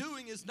God is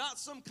doing is not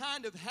some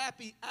kind of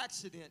happy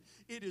accident.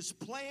 It is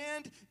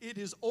planned, it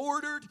is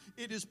ordered,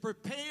 it is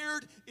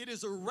prepared, it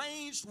is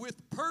arranged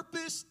with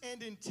purpose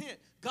and intent.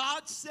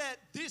 God set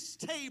this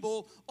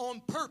table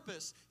on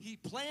purpose. He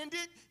planned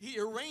it, He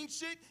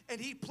arranged it, and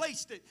He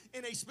placed it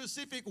in a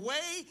specific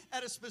way,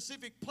 at a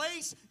specific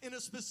place, in a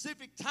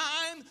specific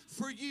time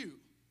for you.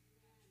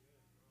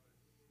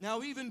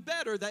 Now, even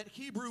better, that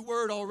Hebrew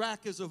word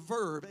orak is a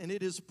verb, and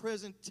it is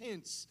present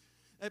tense.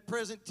 That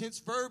present tense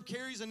verb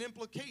carries an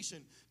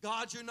implication.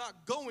 God, you're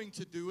not going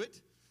to do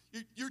it.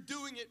 You're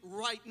doing it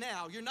right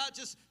now. You're not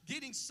just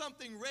getting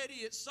something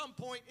ready at some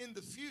point in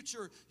the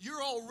future.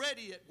 You're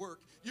already at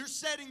work. You're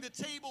setting the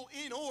table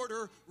in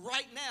order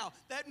right now.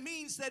 That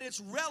means that it's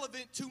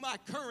relevant to my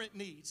current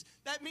needs.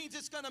 That means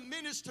it's going to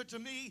minister to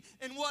me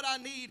and what I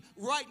need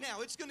right now.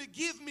 It's going to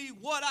give me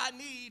what I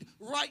need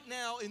right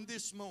now in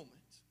this moment.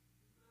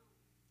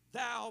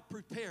 Thou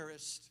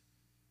preparest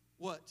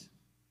what?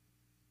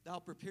 Thou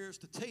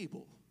preparest a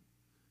table.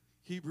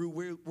 Hebrew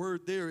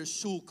word there is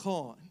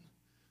shulchan.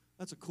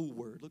 That's a cool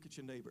word. Look at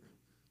your neighbor.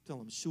 Tell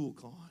him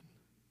shulchan.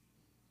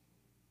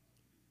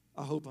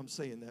 I hope I'm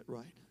saying that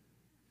right.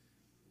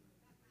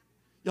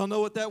 Y'all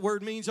know what that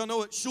word means? Y'all know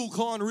what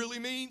shulchan really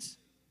means?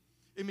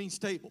 It means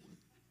table.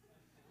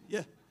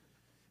 Yeah,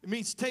 it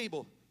means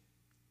table.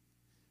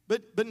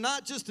 But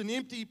not just an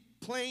empty,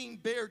 plain,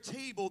 bare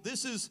table.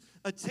 This is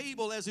a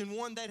table as in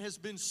one that has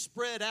been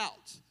spread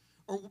out.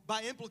 Or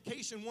by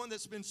implication, one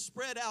that's been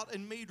spread out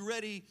and made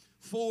ready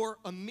for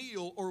a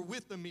meal or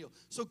with a meal.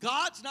 So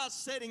God's not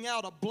setting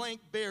out a blank,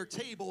 bare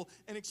table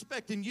and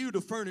expecting you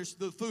to furnish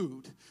the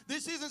food.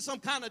 This isn't some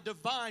kind of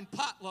divine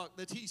potluck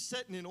that He's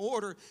setting in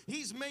order.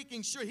 He's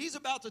making sure, He's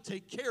about to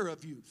take care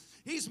of you.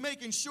 He's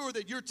making sure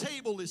that your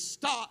table is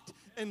stocked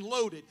and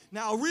loaded.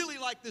 Now, I really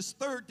like this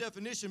third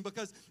definition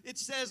because it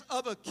says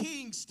of a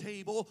king's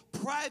table,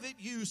 private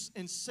use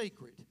and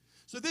sacred.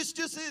 So this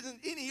just isn't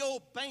any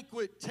old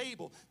banquet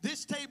table.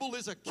 This table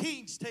is a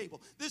king's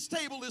table. This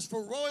table is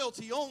for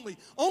royalty only.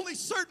 Only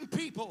certain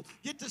people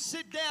get to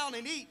sit down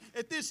and eat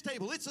at this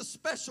table. It's a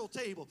special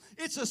table.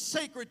 It's a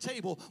sacred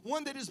table,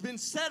 one that has been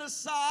set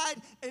aside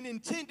and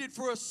intended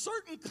for a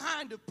certain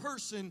kind of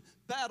person,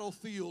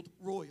 battlefield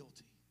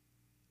royalty.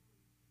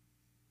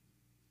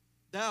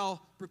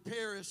 Thou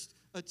preparest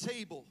a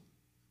table.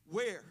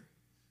 Where?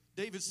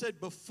 David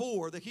said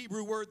before. The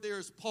Hebrew word there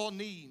is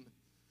panim.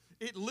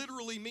 It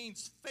literally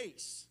means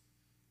face,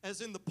 as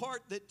in the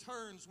part that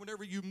turns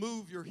whenever you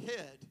move your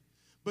head.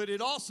 But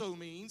it also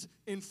means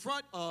in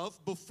front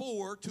of,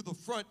 before, to the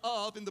front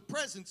of, in the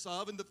presence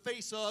of, in the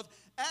face of,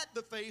 at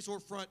the face or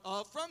front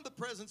of, from the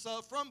presence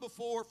of, from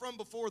before,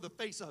 the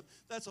face of.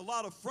 That's a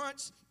lot of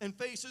fronts and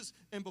faces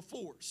and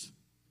befores.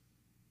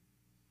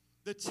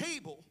 The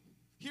table,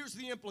 here's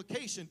the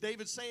implication.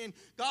 David's saying,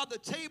 God, the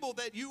table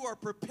that you are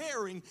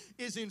preparing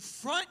is in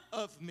front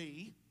of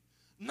me,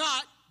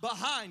 not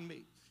behind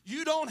me.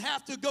 You don't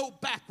have to go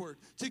backward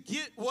to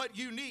get what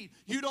you need.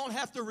 You don't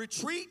have to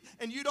retreat,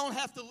 and you don't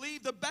have to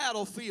leave the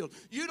battlefield.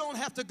 You don't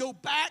have to go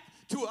back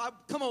to,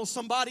 come on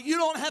somebody, you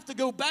don't have to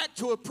go back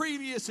to a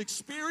previous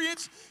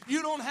experience.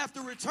 You don't have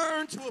to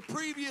return to a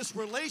previous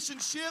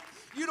relationship.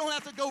 You don't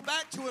have to go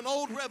back to an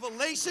old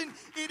revelation.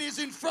 It is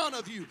in front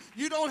of you.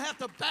 You don't have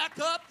to back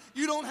up.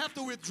 You don't have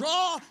to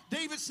withdraw.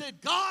 David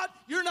said, God,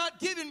 you're not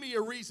giving me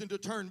a reason to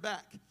turn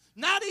back.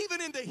 Not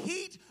even in the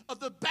heat of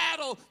the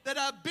battle that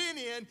I've been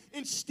in.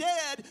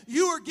 Instead,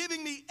 you are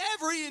giving me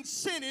every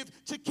incentive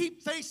to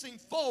keep facing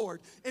forward.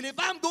 And if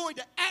I'm going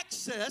to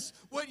access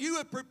what you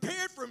have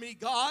prepared for me,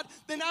 God,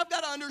 then I've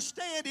got to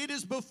understand it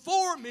is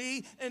before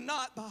me and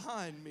not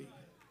behind me.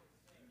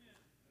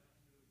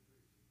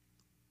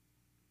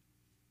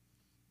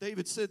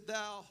 David said,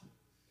 thou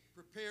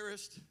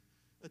preparest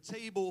a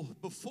table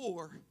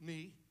before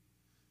me.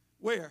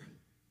 Where?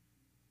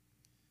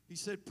 He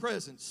said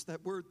presence.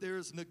 That word there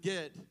is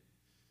neged.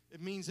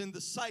 It means in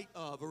the sight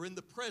of or in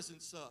the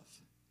presence of.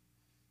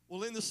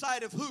 Well, in the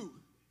sight of who?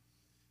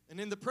 And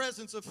in the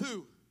presence of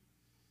who?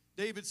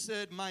 David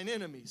said, mine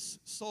enemies.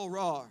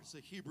 Sorar is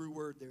a Hebrew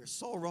word there.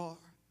 Sorar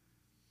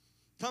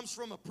comes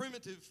from a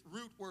primitive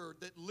root word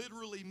that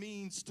literally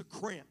means to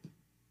cramp.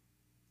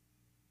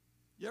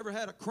 You ever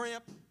had a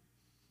cramp?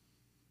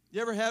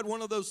 You ever had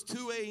one of those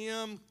 2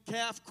 a.m.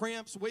 calf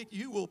cramps? Wait,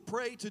 you will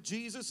pray to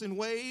Jesus in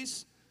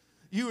ways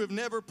you have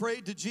never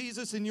prayed to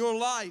Jesus in your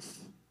life.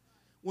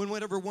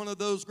 whenever one of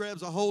those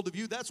grabs a hold of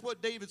you. That's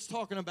what David's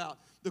talking about,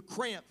 the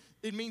cramp.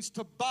 It means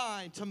to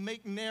bind, to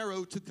make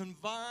narrow, to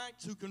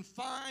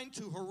confine,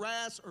 to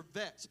harass or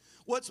vex.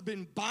 What's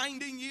been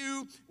binding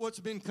you,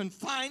 what's been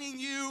confining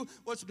you,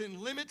 what's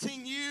been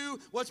limiting you,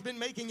 what's been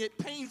making it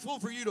painful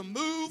for you to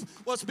move,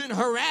 what's been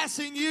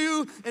harassing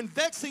you and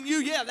vexing you.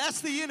 Yeah,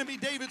 that's the enemy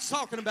David's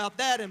talking about,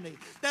 that enemy.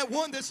 That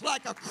one that's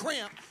like a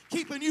cramp,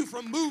 keeping you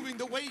from moving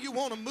the way you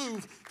want to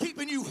move,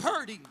 keeping you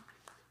hurting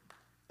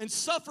and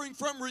suffering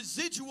from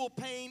residual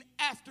pain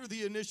after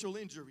the initial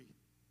injury.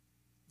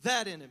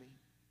 That enemy.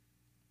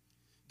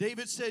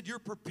 David said you're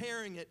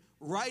preparing it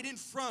right in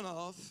front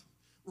of,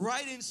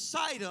 right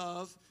inside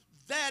of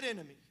that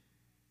enemy.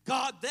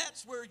 God,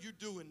 that's where you're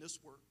doing this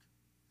work.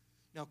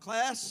 Now,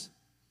 class,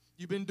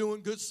 you've been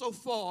doing good so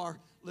far.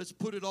 Let's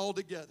put it all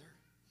together.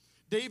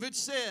 David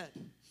said,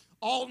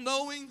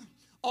 all-knowing,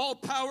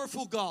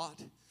 all-powerful God,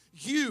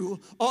 you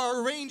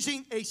are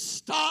arranging a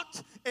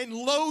stocked and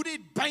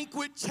loaded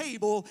banquet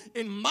table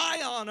in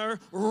my honor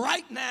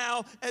right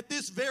now at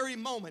this very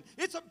moment.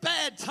 It's a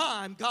bad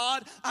time,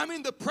 God. I'm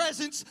in the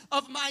presence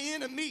of my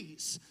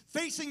enemies,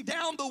 facing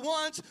down the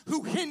ones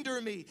who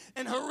hinder me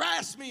and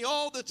harass me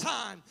all the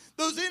time.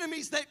 Those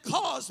enemies that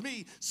cause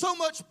me so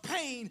much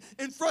pain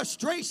and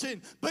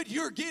frustration, but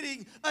you're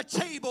getting a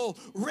table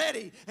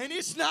ready. And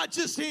it's not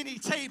just any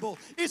table.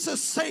 It's a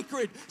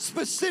sacred,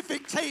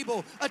 specific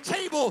table, a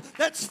table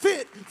that's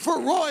fit for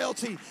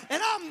royalty.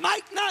 And I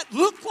might not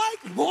look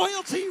like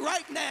royalty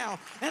right now,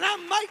 and I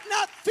might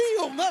not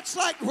feel much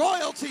like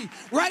royalty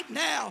right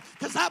now,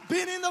 because I've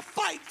been in the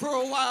fight for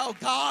a while,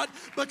 God,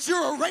 but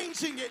you're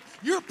arranging it,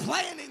 you're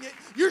planning it,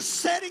 you're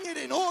setting it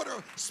in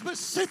order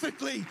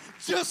specifically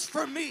just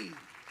for me.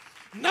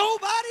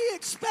 Nobody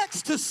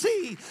expects to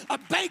see a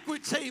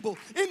banquet table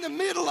in the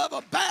middle of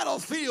a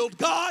battlefield,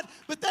 God,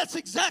 but that's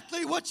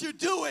exactly what you're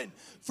doing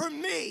for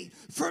me.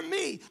 For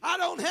me, I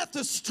don't have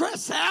to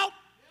stress out.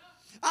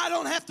 I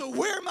don't have to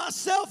wear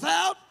myself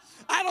out.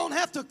 I don't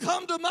have to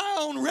come to my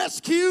own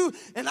rescue,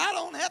 and I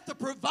don't have to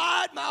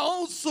provide my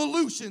own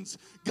solutions.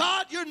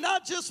 God, you're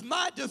not just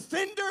my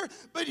defender,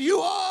 but you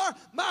are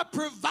my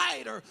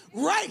provider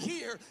right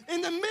here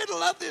in the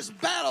middle of this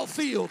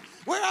battlefield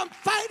where I'm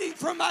fighting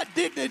for my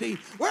dignity,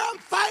 where I'm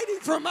fighting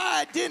for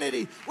my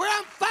identity, where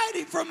I'm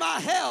fighting for my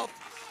health.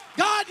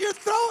 God, you're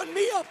throwing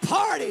me a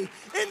party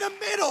in the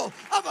middle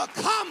of a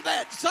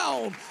combat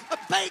zone, a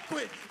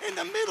banquet in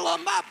the middle of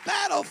my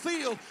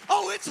battlefield.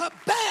 Oh, it's a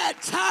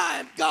bad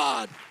time,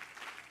 God.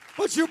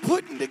 But you're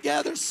putting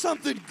together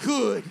something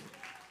good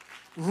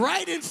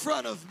right in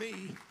front of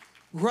me,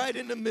 right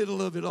in the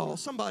middle of it all.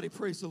 Somebody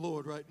praise the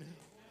Lord right now.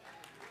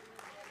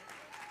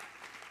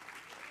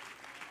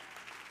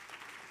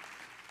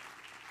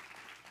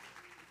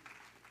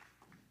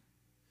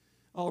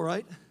 All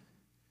right.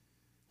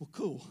 Well,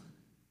 cool.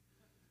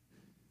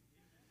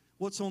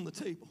 What's on the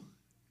table?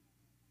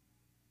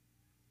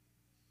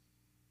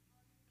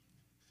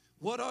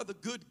 What are the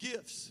good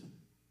gifts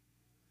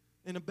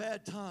in a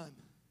bad time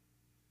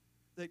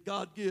that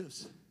God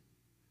gives?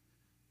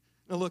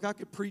 Now look, I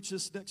could preach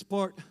this next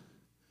part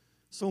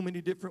so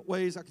many different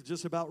ways. I could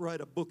just about write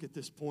a book at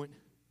this point.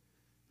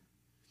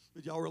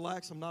 But y'all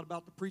relax, I'm not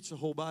about to preach the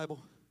whole Bible.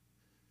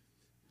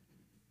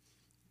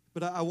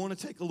 But I want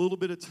to take a little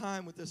bit of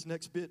time with this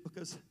next bit,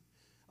 because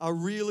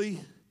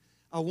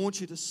I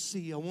want you to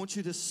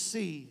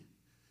see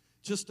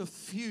just a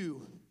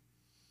few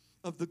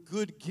of the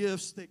good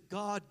gifts that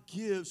God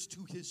gives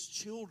to His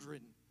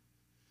children.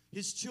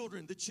 His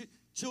children,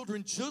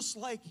 children just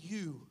like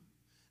you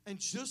and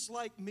just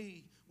like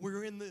me.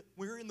 We're in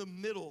the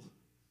middle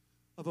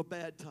of a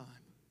bad time.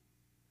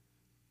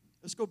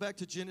 Let's go back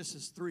to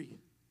Genesis 3.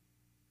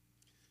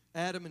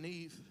 Adam and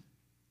Eve.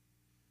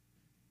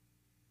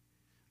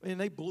 Man,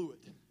 they blew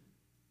it.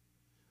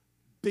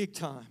 Big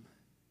time.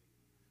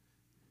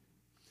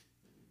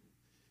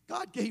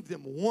 God gave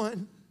them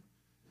one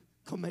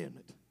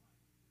commandment.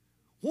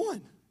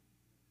 One.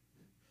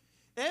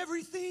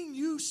 Everything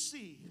you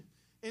see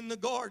in the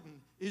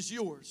garden is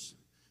yours.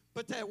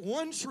 But that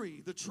one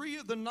tree, the tree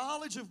of the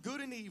knowledge of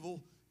good and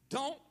evil,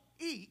 don't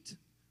eat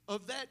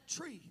of that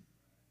tree.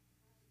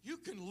 You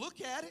can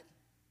look at it.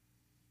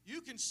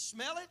 You can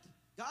smell it.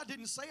 God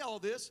didn't say all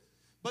this,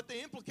 but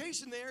the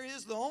implication there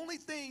is the only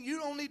thing you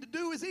don't need to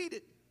do is eat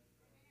it.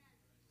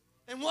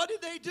 And what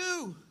did they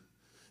do?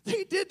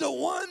 They did the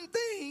one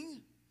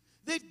thing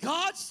that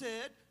God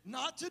said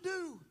not to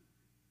do.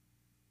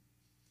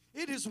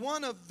 It is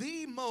one of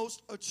the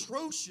most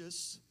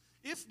atrocious,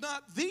 if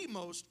not the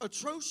most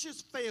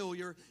atrocious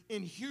failure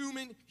in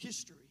human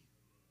history.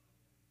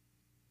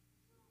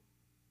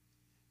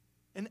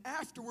 And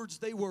afterwards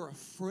they were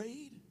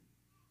afraid.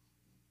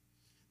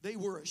 They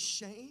were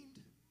ashamed.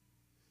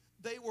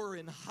 They were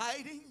in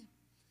hiding.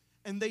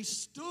 And they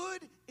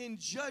stood in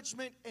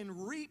judgment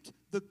and reaped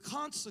the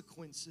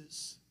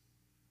consequences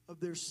of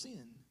their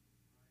sin.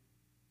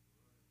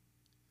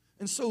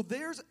 And so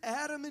there's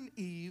Adam and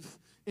Eve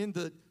in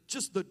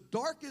just the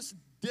darkest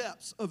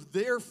depths of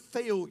their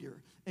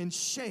failure and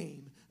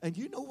shame. And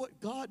you know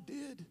what God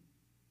did?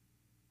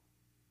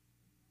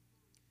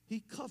 He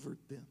covered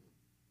them.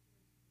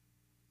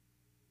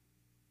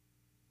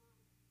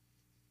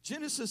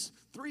 Genesis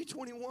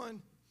 3:21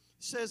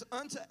 says,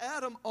 unto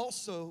Adam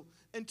also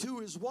and to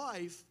his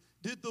wife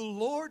did the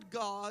Lord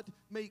God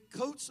make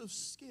coats of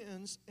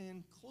skins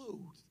and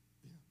clothe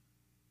them.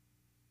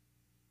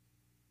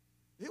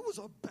 It was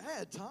a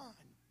bad time.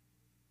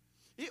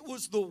 It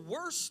was the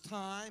worst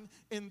time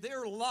in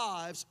their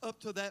lives up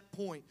to that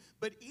point.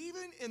 But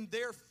even in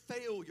their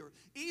failure,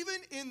 even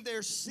in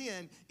their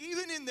sin,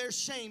 even in their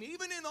shame,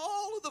 even in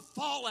all of the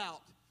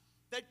fallout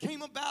that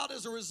came about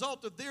as a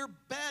result of their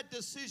bad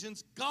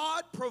decisions,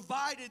 God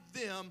provided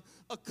them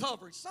a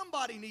covering.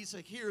 Somebody needs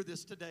to hear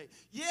this today.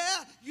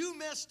 Yeah, you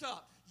messed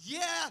up.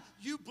 Yeah,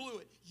 you blew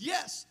it.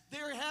 Yes,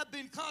 there have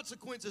been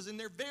consequences, and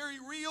they're very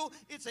real.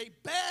 It's a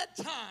bad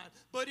time,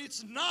 but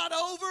it's not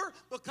over,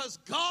 because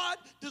God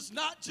does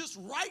not just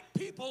write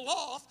people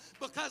off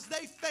because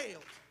they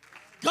failed.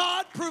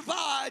 God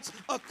provides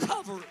a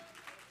covering.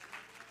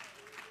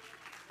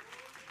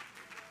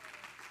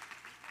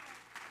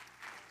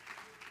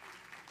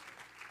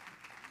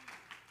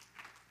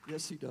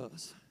 Yes, he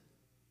does.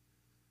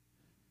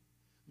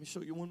 Let me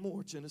show you one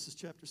more. Genesis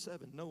chapter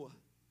 7. Noah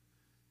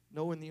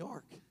in the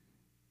ark.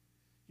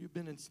 You've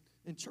been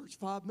in church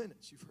 5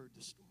 minutes. You've heard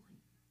the story.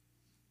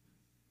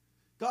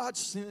 God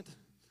sent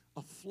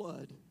a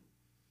flood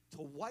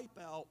to wipe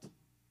out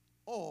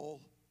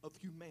all of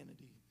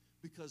humanity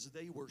because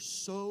they were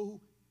so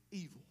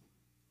evil.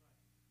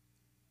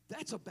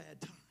 That's a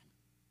bad time.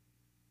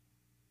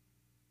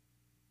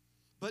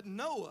 But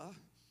Noah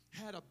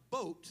had a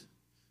boat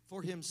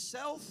for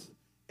himself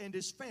and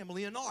his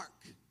family, an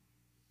ark,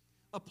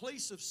 a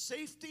place of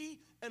safety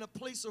and a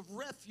place of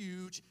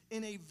refuge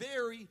in a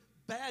very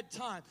bad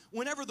time.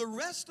 Whenever the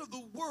rest of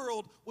the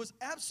world was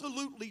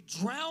absolutely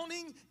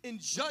drowning in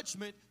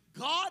judgment,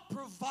 God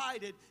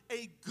provided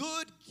a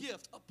good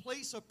gift, a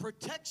place of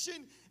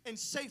protection and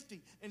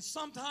safety. And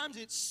sometimes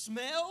it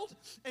smelled,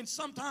 and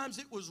sometimes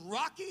it was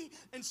rocky,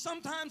 and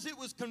sometimes it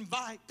was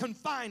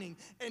confining.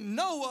 And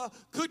Noah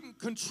couldn't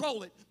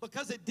control it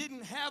because it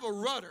didn't have a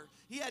rudder.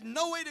 He had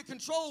no way to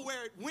control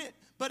where it went,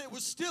 but it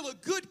was still a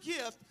good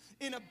gift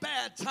in a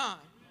bad time.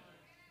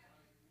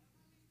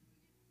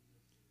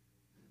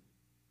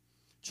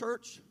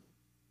 Church,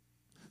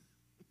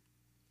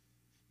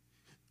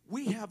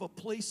 we have a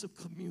place of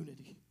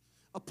community,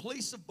 a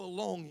place of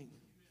belonging.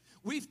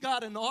 We've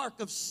got an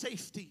ark of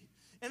safety.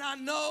 And I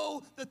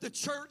know that the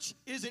church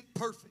isn't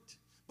perfect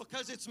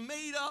because it's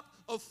made up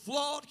of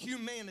flawed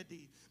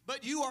humanity.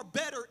 But you are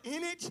better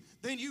in it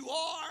than you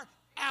are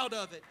out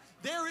of it.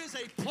 There is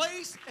a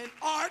place, an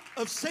ark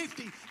of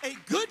safety, a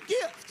good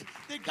gift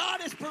that God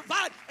has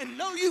provided. And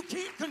no, you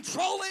can't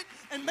control it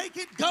and make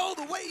it go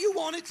the way you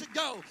want it to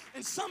go.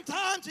 And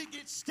sometimes it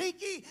gets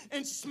stinky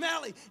and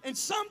smelly. And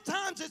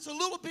sometimes it's a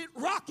little bit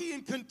rocky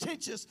and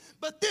contentious.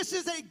 But this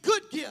is a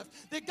good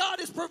gift that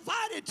God has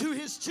provided to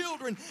his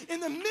children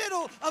in the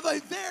middle of a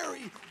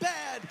very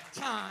bad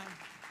time.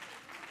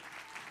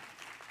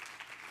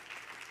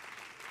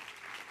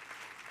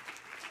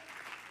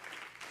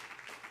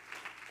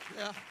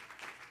 Yeah,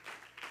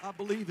 I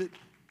believe it.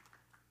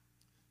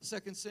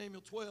 2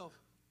 Samuel 12.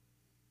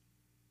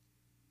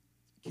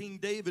 King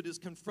David is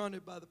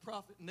confronted by the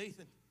prophet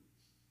Nathan.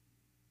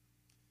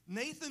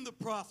 Nathan the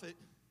prophet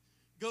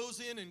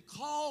goes in and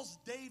calls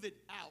David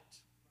out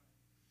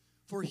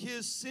for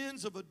his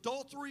sins of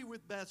adultery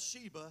with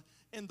Bathsheba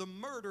and the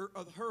murder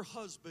of her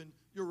husband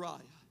Uriah.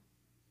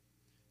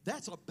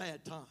 That's a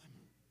bad time.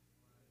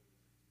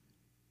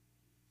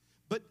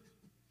 But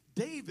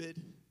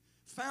David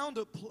found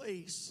a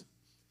place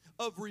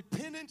of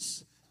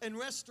repentance and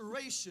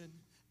restoration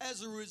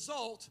as a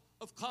result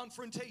of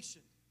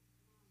confrontation.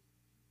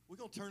 We're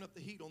going to turn up the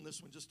heat on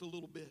this one just a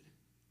little bit.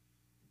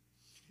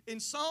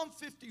 In Psalm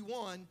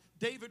 51,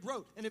 David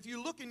wrote, and if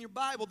you look in your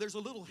Bible, there's a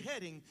little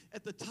heading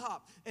at the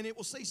top, and it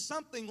will say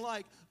something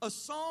like, a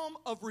psalm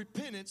of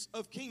repentance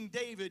of King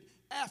David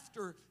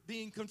after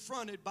being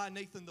confronted by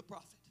Nathan the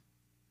prophet.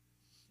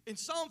 In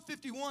Psalm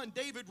 51,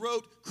 David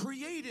wrote,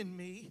 create in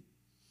me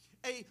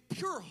a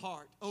pure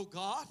heart, O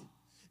God,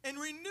 and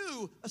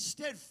renew a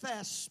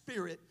steadfast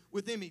spirit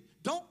within me.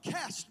 Don't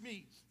cast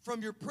me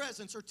from your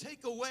presence or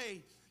take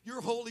away your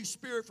Holy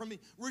Spirit from me.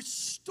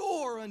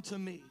 Restore unto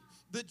me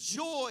the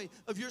joy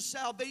of your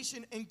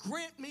salvation and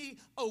grant me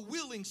a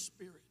willing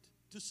spirit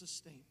to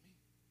sustain me.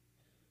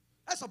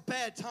 That's a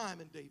bad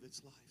time in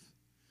David's life.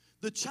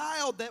 The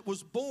child that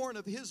was born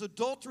of his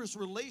adulterous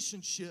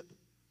relationship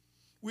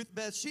with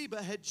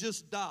Bathsheba had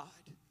just died.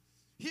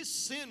 His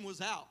sin was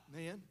out,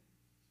 man.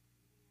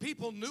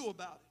 People knew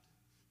about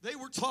it. They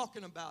were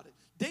talking about it.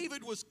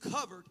 David was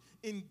covered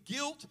in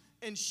guilt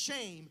and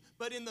shame,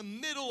 but in the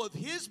middle of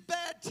his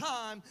bad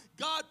time,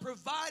 God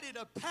provided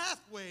a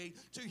pathway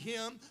to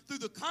him through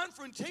the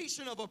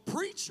confrontation of a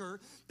preacher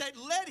that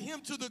led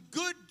him to the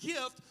good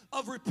gift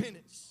of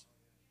repentance.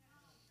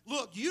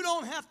 Look, you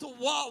don't have to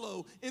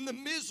wallow in the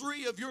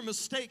misery of your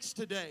mistakes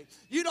today.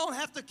 You don't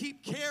have to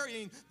keep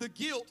carrying the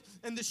guilt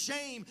and the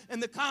shame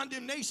and the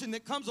condemnation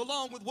that comes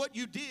along with what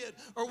you did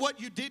or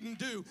what you didn't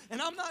do.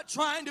 And I'm not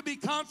trying to be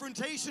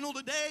confrontational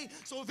today,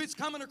 so if it's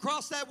coming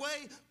across that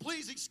way,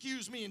 please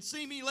excuse me and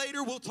see me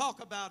later. We'll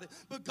talk about it.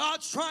 But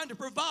God's trying to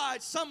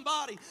provide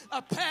somebody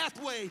a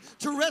pathway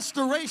to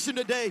restoration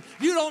today.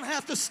 You don't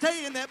have to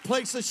stay in that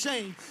place of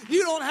shame.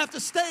 You don't have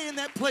to stay in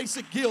that place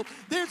of guilt.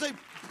 There's a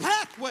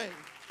pathway.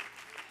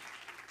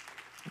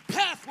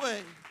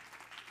 Pathway.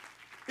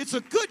 It's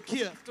a good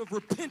gift of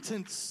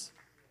repentance.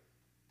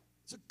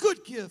 It's a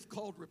good gift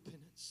called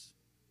repentance.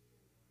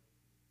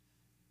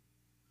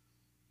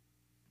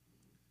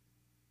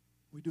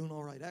 We doing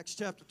all right? Acts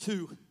chapter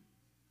 2.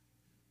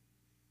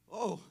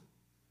 Oh,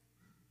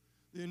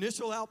 the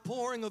initial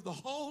outpouring of the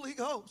Holy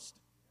Ghost.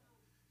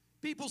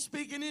 People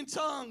speaking in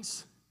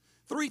tongues,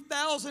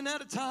 3,000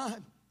 at a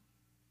time.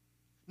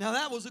 Now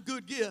that was a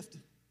good gift,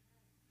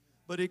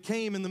 but it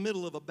came in the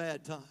middle of a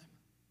bad time.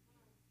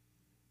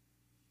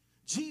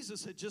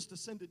 Jesus had just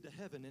ascended to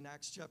heaven in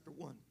Acts chapter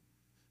 1.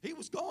 He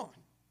was gone.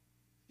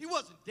 He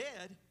wasn't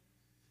dead,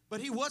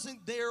 but he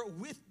wasn't there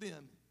with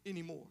them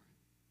anymore.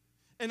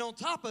 And on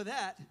top of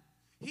that,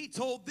 he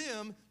told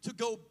them to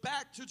go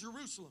back to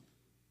Jerusalem.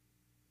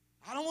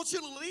 I don't want you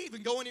to leave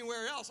and go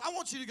anywhere else. I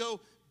want you to go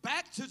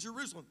back to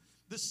Jerusalem.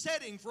 The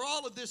setting for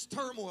all of this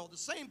turmoil, the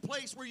same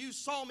place where you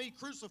saw me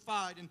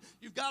crucified, and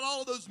you've got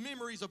all of those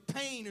memories of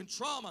pain and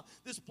trauma,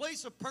 this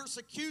place of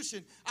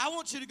persecution. I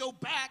want you to go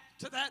back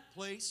to that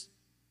place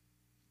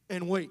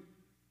and wait.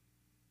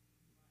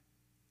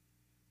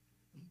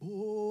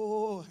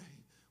 Boy,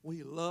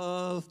 we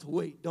love to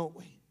wait, don't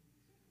we?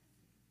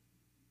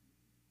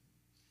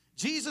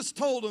 Jesus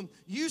told them,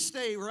 you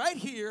stay right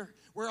here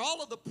where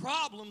all of the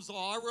problems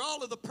are, where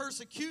all of the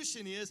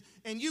persecution is,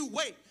 and you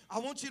wait. I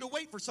want you to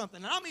wait for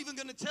something. And I'm even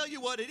going to tell you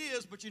what it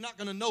is, but you're not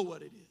going to know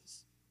what it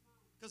is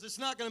because it's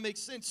not going to make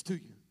sense to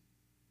you.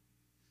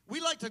 We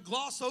like to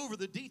gloss over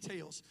the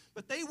details,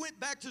 but they went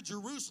back to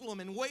Jerusalem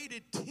and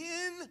waited 10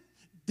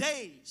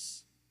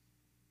 days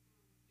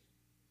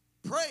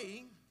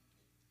praying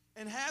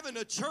and having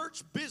a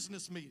church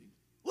business meeting.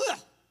 Ugh.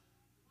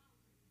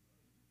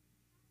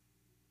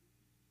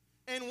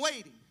 And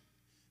waiting.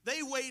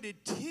 They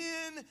waited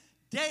 10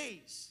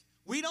 days.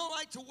 We don't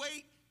like to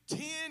wait 10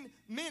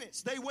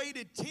 minutes. They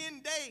waited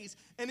 10 days.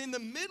 And in the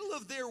middle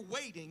of their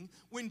waiting,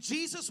 when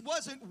Jesus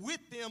wasn't with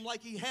them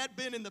like he had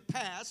been in the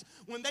past,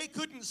 when they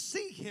couldn't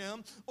see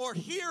him or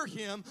hear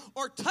him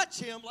or touch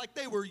him like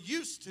they were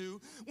used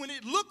to, when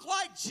it looked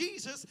like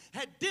Jesus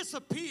had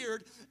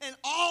disappeared and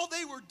all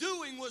they were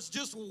doing was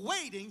just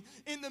waiting,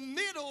 in the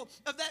middle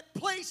of that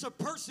place of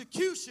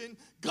persecution,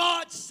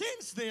 God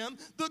sends them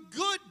the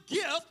good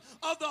gift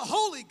of the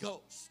Holy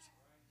Ghost.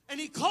 And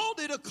he called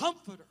it a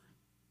comforter.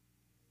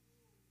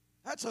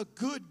 That's a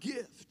good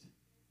gift.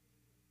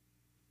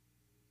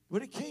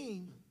 But it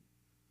came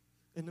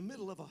in the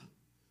middle of a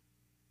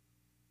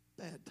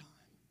bad time.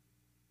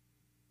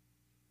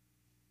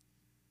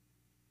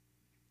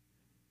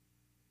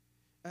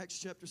 Acts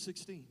chapter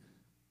 16.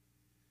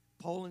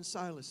 Paul and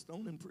Silas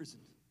thrown in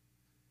prison.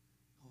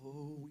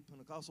 Oh, we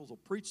Pentecostals will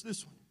preach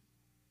this one.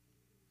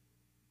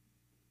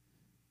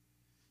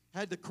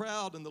 Had the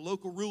crowd and the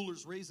local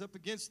rulers raise up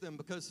against them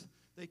because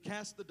they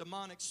cast the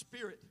demonic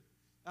spirit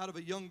out of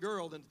a young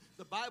girl. And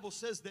the Bible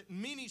says that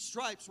many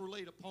stripes were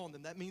laid upon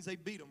them. That means they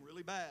beat them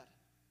really bad.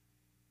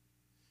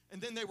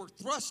 And then they were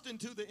thrust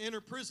into the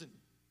inner prison.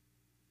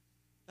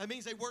 That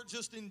means they weren't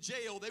just in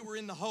jail, they were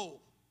in the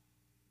hole.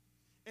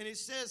 And it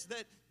says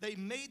that they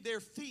made their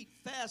feet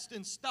fast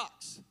in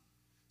stocks.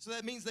 So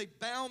that means they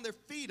bound their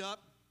feet up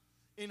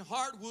in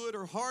hardwood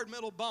or hard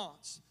metal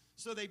bonds.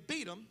 So they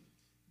beat them,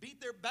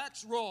 beat their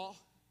backs raw,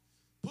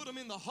 put them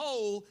in the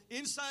hole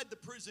inside the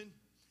prison,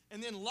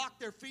 and then lock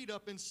their feet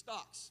up in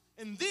stocks.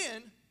 And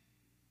then,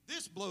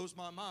 this blows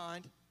my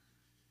mind,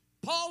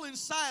 Paul and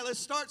Silas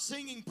start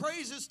singing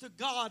praises to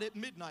God at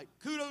midnight.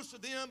 Kudos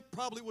to them,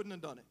 probably wouldn't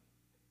have done it.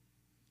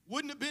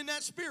 Wouldn't have been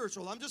that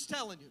spiritual, I'm just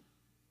telling you.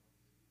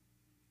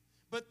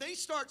 But they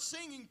start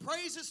singing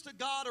praises to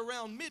God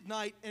around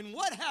midnight, and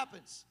what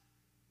happens?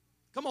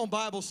 Come on,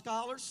 Bible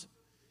scholars.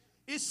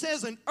 It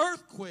says an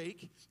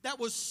earthquake that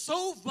was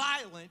so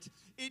violent,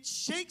 it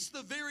shakes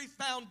the very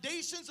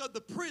foundations of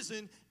the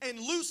prison and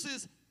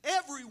looses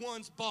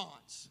everyone's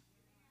bonds.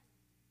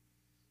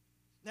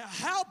 Now,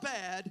 how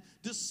bad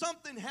does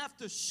something have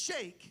to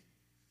shake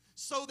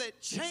so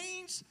that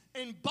chains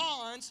and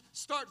bonds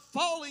start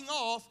falling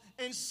off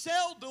and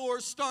cell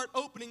doors start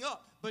opening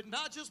up? But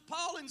not just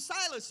Paul and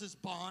Silas's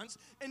bonds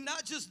and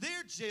not just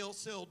their jail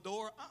cell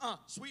door.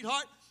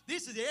 Sweetheart,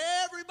 this is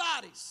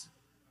everybody's.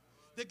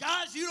 The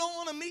guys you don't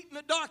want to meet in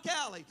the dark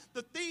alley,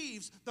 the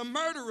thieves, the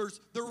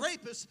murderers, the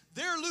rapists,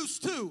 they're loose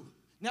too.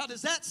 Now,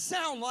 does that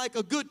sound like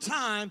a good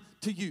time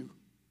to you?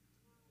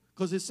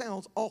 Because it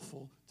sounds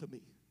awful to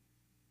me.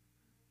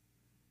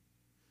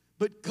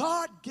 But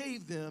God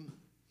gave them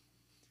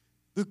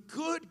the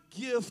good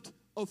gift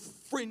of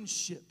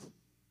friendship,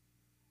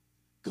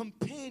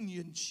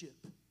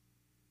 companionship.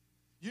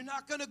 You're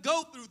not going to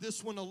go through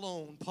this one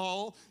alone,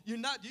 Paul. You're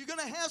going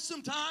to have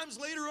some times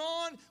later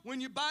on when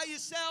you're by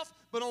yourself,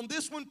 but on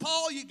this one,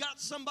 Paul, you got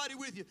somebody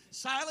with you.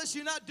 Silas,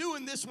 you're not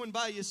doing this one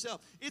by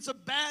yourself. It's a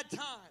bad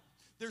time.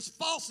 There's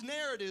false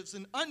narratives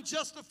and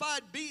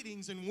unjustified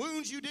beatings and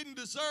wounds you didn't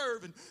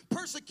deserve and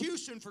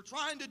persecution for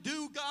trying to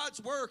do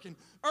God's work and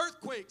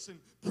earthquakes and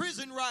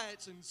prison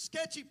riots and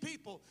sketchy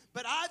people.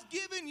 But I've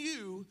given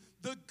you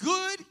the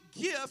good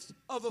gift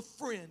of a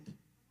friend.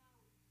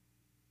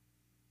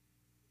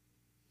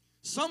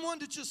 Someone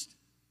to just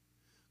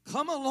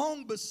come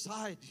along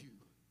beside you,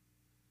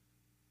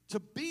 to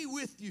be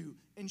with you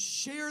and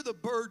share the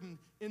burden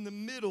in the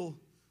middle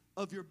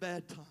of your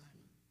bad time.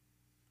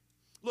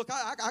 Look,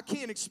 I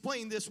can't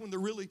explain this one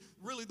really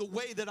the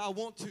way that I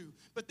want to.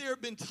 But there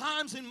have been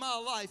times in my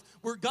life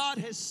where God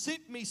has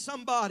sent me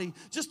somebody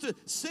just to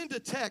send a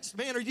text.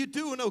 Man, are you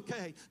doing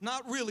okay?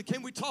 Not really.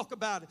 Can we talk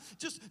about it?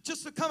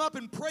 Just to come up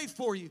and pray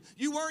for you.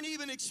 You weren't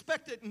even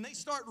expected, and they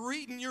start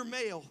reading your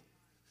mail.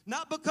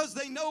 Not because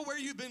they know where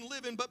you've been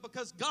living, but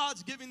because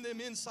God's giving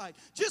them insight.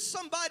 Just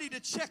somebody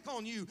to check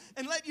on you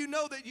and let you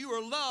know that you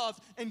are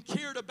loved and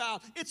cared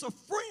about. It's a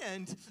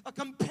friend, a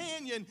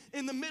companion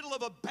in the middle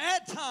of a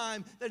bad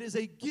time that is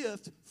a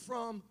gift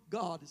from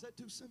God. Is that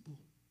too simple?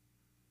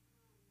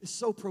 It's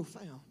so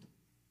profound.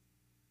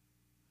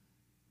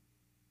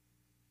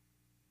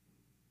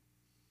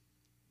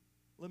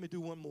 Let me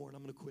do one more and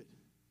I'm going to quit.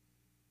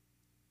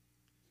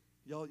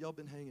 Y'all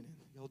been hanging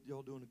in.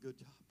 Y'all doing a good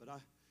job. But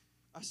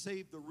I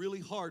saved the really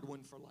hard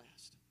one for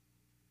last.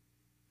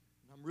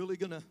 And I'm really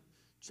going to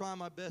try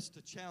my best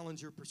to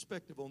challenge your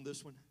perspective on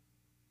this one.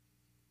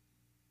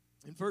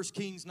 In 1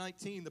 Kings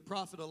 19, the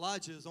prophet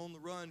Elijah is on the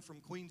run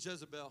from Queen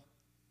Jezebel.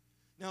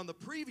 Now, in the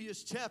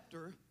previous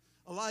chapter,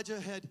 Elijah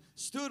had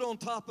stood on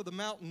top of the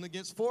mountain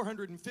against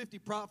 450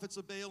 prophets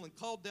of Baal and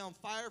called down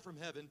fire from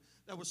heaven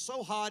that was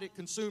so hot it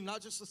consumed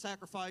not just the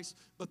sacrifice,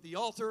 but the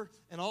altar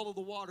and all of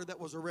the water that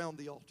was around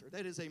the altar.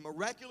 That is a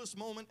miraculous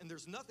moment, and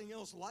there's nothing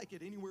else like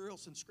it anywhere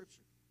else in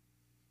Scripture.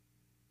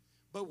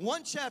 But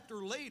one chapter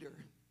later,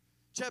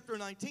 chapter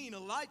 19,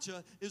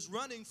 Elijah is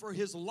running for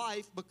his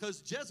life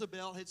because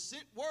Jezebel had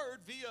sent word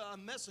via a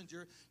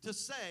messenger to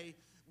say,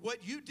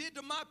 what you did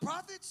to my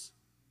prophets,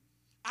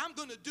 I'm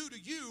going to do to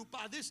you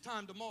by this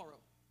time tomorrow.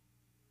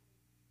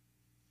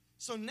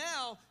 So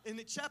now, in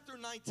the chapter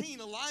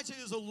 19, Elijah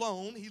is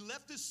alone. He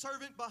left his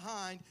servant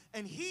behind,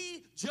 and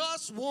he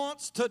just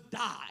wants to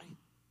die.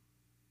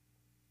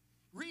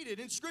 Read it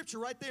in Scripture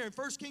right there in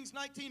 1 Kings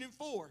 19 and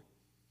 4.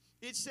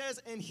 It says,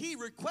 and he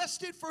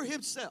requested for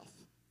himself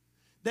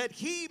that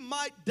he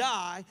might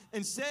die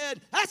and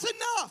said, that's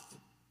enough.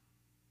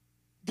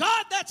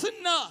 God, that's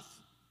enough.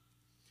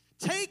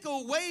 Take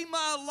away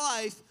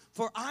my life,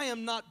 for I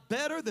am not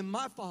better than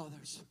my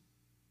fathers.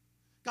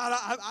 God,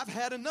 I've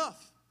had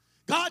enough.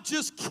 God,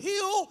 just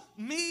kill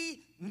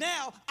me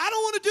now. I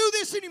don't want to do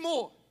this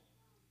anymore.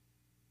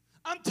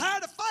 I'm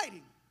tired of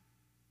fighting.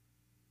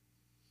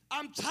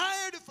 I'm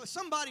tired of,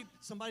 somebody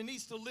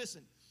needs to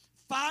listen.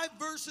 5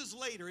 verses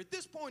later, at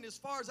this point, as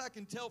far as I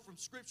can tell from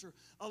Scripture,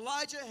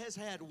 Elijah has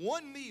had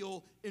one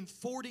meal in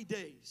 40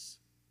 days.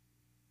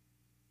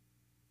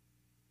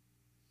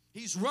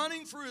 He's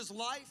running for his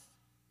life,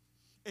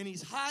 and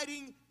he's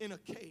hiding in a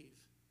cave.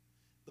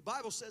 The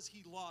Bible says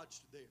he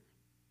lodged there.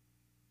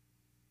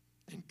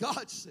 And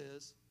God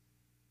says,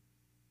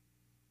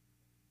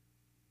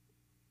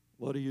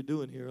 what are you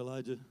doing here,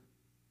 Elijah?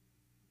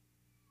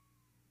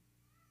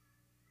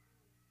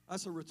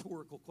 That's a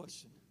rhetorical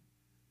question.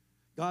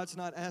 God's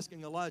not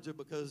asking Elijah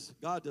because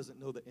God doesn't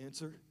know the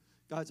answer.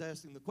 God's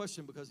asking the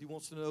question because he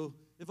wants to know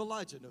if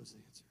Elijah knows the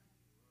answer.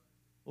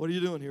 What are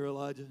you doing here,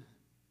 Elijah?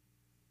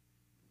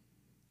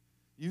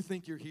 You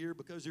think you're here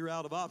because you're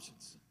out of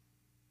options.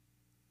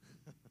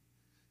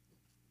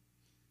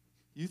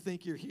 You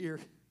think you're here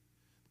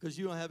because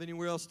you don't have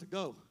anywhere else to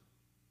go.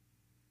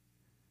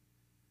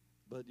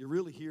 But you're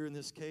really here in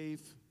this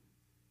cave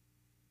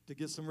to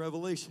get some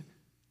revelation.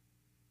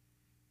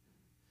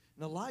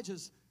 And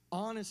Elijah's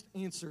honest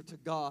answer to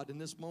God in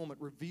this moment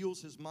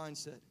reveals his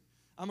mindset.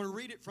 I'm going to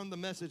read it from the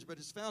Message, but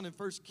it's found in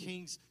 1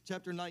 Kings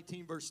chapter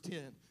 19, verse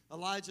 10.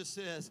 Elijah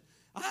says,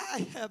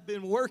 I have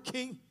been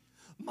working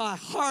my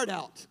heart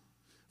out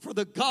for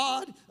the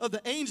God of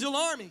the angel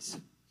armies.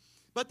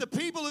 But the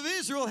people of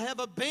Israel have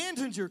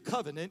abandoned your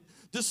covenant,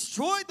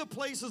 destroyed the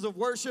places of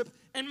worship,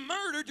 and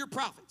murdered your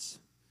prophets.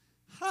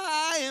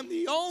 I am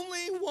the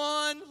only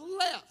one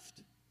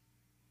left.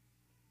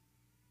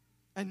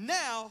 And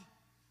now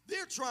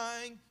they're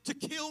trying to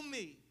kill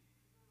me.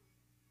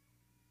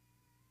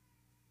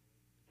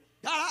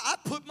 God, I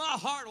put my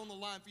heart on the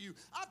line for you.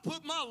 I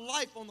put my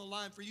life on the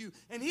line for you.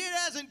 And it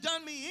hasn't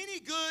done me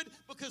any good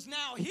because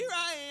now here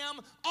I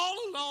am all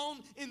alone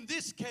in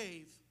this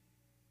cave.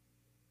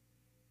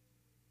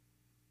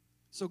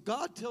 So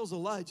God tells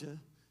Elijah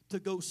to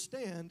go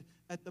stand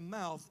at the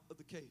mouth of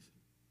the cave.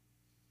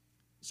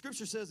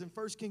 Scripture says in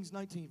 1 Kings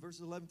 19,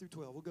 verses 11 through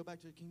 12. We'll go back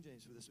to the King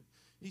James for this one.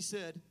 He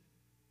said,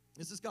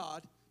 this is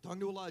God talking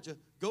to Elijah,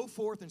 go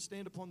forth and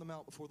stand upon the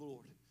mount before the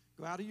Lord.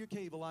 Go out of your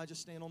cave, Elijah,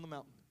 stand on the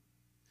mountain.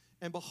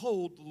 And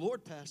behold, the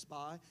Lord passed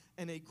by,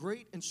 and a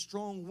great and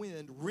strong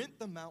wind rent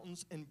the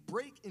mountains and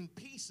brake in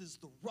pieces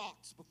the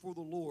rocks before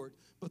the Lord.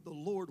 But the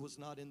Lord was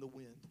not in the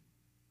wind.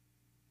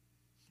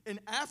 And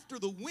after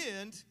the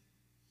wind,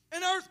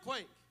 an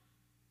earthquake.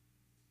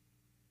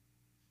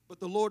 But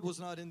the Lord was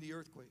not in the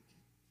earthquake.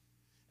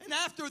 And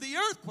after the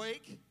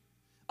earthquake,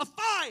 a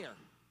fire.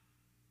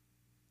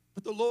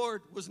 But the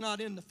Lord was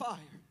not in the fire.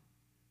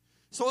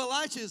 So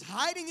Elijah is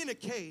hiding in a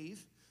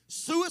cave,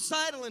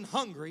 suicidal and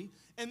hungry,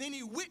 and then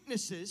he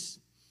witnesses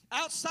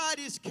outside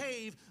his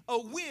cave a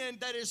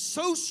wind that is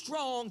so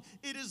strong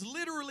it is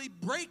literally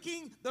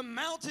breaking the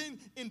mountain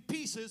in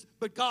pieces,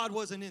 but God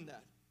wasn't in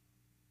that.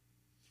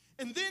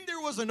 And then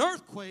there was an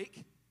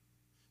earthquake,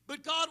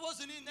 but God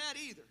wasn't in that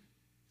either.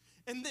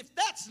 And if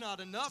that's not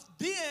enough,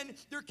 then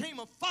there came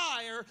a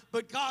fire,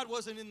 but God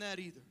wasn't in that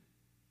either.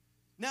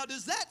 Now,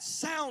 does that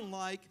sound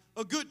like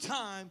a good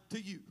time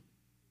to you?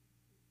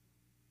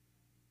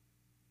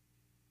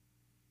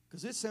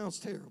 Because it sounds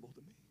terrible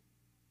to me.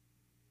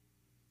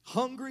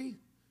 Hungry,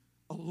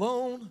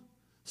 alone,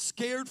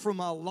 scared for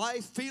my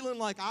life, feeling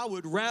like I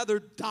would rather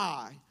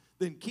die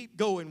than keep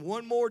going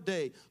one more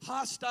day.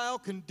 Hostile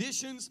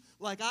conditions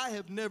like I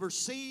have never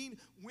seen.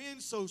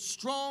 Wind so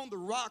strong the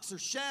rocks are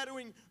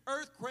shattering,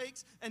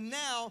 earthquakes, and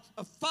now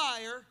a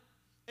fire,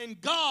 and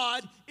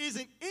God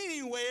isn't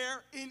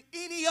anywhere in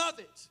any of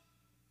it.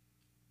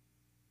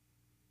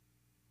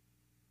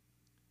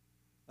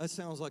 That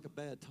sounds like a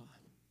bad time.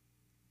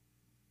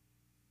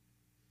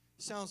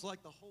 Sounds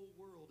like the whole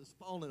world is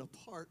falling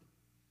apart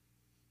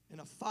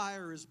and a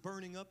fire is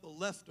burning up the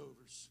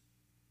leftovers.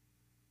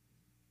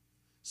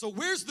 So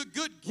where's the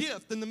good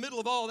gift in the middle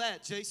of all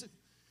that, Jason?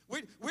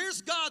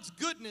 Where's God's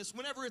goodness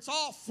whenever it's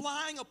all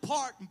flying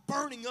apart and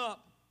burning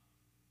up?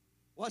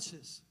 Watch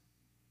this.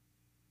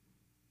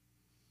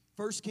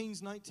 1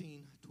 Kings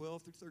 19,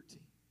 12 through 13.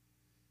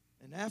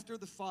 And after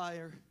the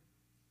fire,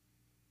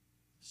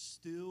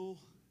 still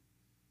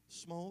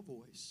small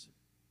voice.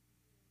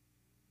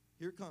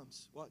 Here it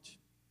comes. Watch.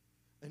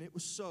 And it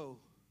was so,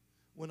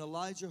 when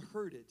Elijah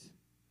heard it,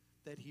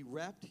 that he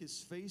wrapped his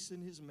face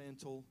in his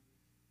mantle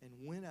and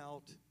went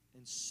out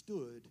and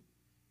stood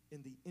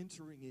in the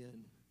entering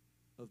in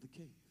of the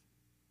cave.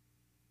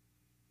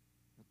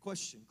 Now,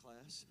 question,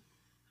 class,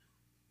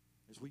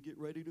 as we get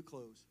ready to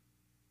close.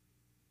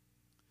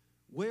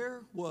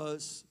 Where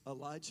was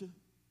Elijah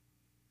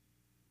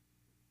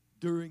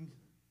during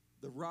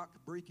the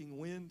rock-breaking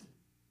wind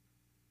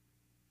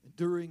and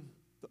during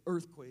the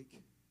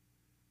earthquake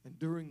and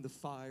during the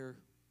fire?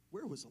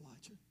 Where was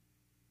Elijah?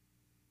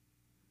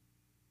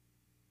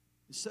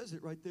 It says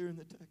it right there in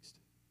the text.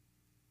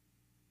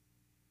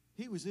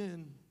 He was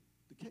in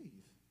the cave.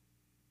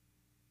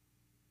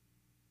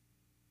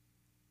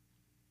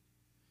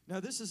 Now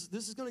this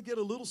is going to get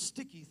a little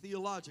sticky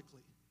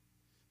theologically,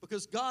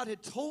 because God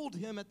had told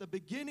him at the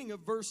beginning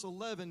of verse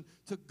 11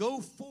 to go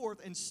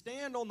forth and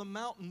stand on the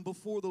mountain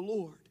before the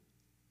Lord.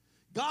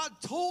 God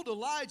told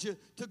Elijah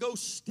to go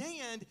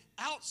stand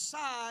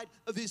outside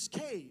of his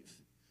cave.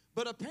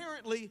 But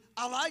apparently,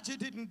 Elijah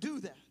didn't do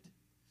that.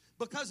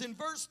 Because in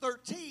verse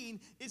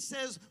 13, it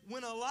says,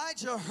 when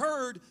Elijah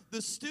heard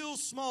the still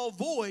small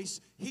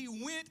voice, he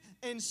went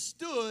and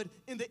stood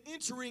in the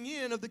entering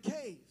in of the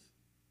cave.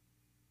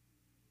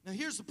 Now,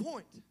 here's the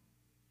point.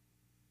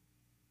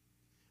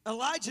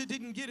 Elijah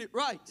didn't get it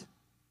right.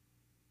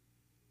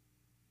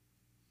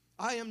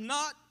 I am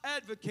not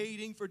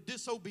advocating for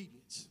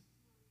disobedience.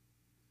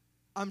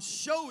 I'm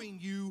showing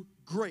you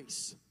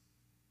grace.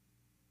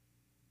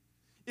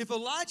 If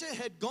Elijah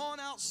had gone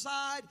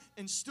outside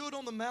and stood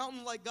on the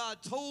mountain like God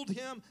told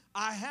him,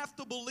 I have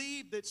to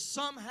believe that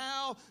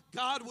somehow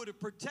God would have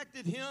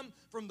protected him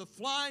from the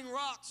flying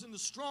rocks and the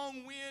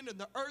strong wind and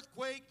the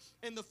earthquake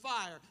and the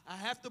fire. I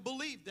have to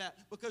believe that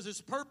because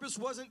his purpose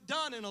wasn't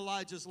done in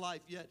Elijah's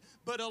life yet.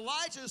 But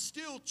Elijah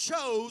still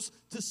chose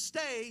to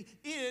stay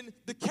in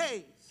the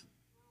cave.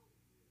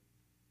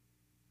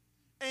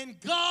 And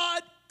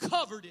God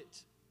covered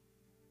it.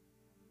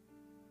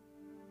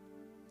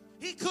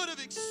 He could have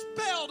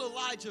expelled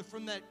Elijah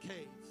from that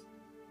cave.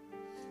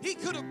 He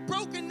could have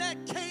broken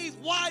that cave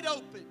wide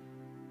open.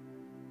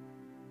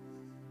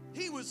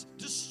 He was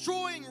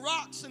destroying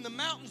rocks in the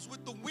mountains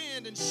with the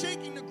wind and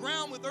shaking the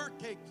ground with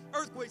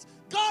earthquakes.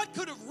 God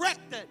could have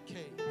wrecked that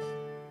cave.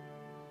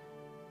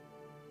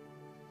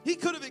 He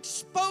could have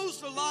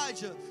exposed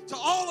Elijah to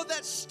all of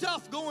that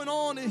stuff going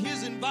on in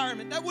his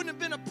environment. That wouldn't have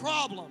been a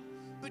problem.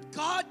 But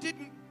God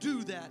didn't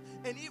do that.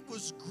 And it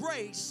was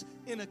grace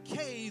in a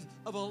cave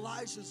of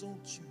Elijah's own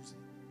choosing.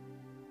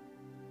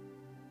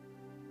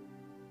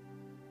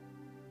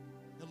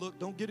 Now look,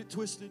 don't get it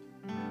twisted.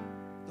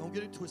 Don't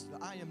get it twisted.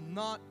 I am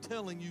not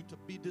telling you to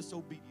be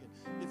disobedient.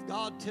 If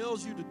God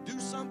tells you to do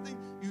something,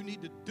 you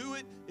need to do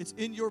it. It's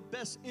in your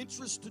best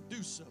interest to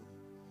do so.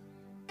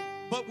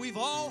 But we've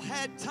all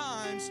had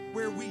times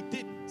where we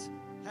didn't,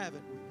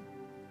 haven't we?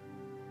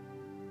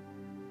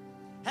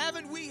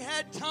 Haven't we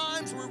had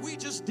times where we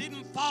just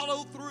didn't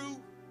follow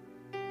through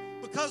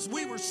because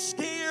we were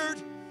scared,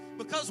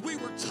 because we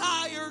were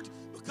tired,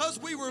 because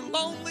we were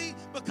lonely,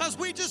 because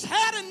we just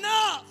had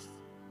enough.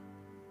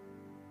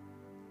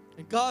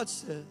 And God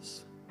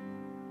says,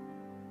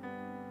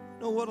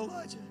 you know what,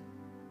 Elijah?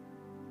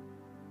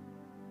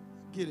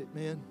 I get it,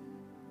 man.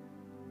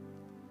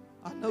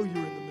 I know you're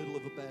in the middle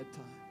of a bad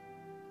time.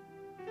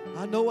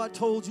 I know I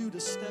told you to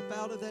step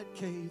out of that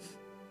cave.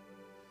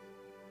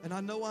 And I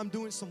know I'm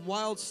doing some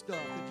wild stuff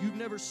that you've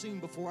never seen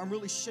before. I'm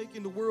really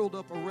shaking the world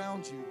up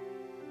around you.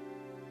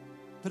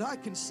 But I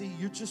can see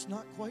you're just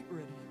not quite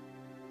ready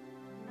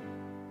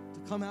to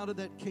come out of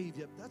that cave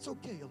yet. That's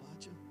okay,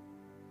 Elijah.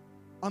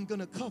 I'm going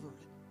to cover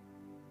it.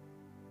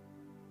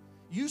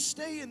 You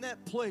stay in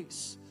that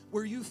place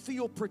where you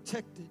feel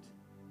protected,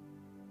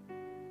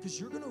 because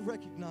you're going to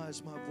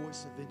recognize my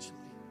voice eventually.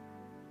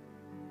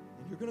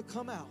 And you're going to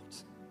come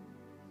out.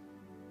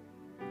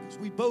 Because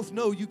we both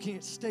know you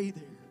can't stay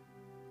there.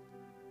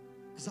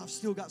 Because I've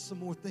still got some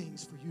more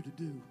things for you to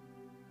do.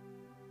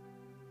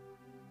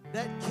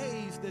 That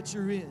cave that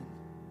you're in,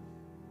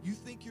 you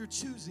think you're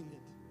choosing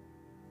it.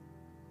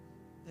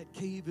 That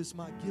cave is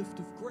my gift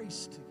of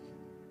grace to you.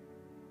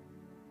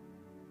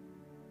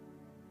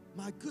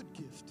 My good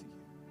gift to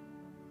you.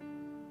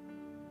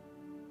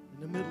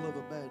 In the middle of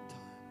a bad time.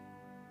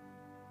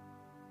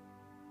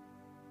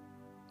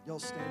 Y'all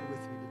stand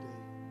with me today.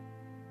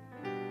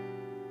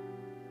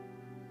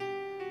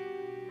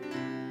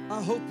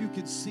 I hope you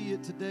could see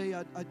it today.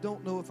 I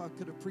don't know if I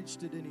could have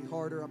preached it any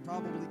harder. I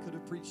probably could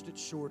have preached it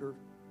shorter.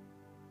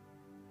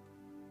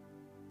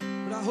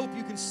 But I hope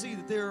you can see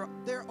that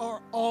there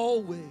are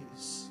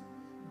always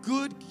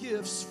good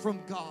gifts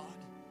from God.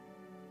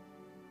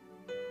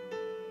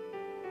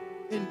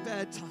 In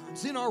bad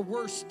times, in our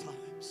worst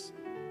times.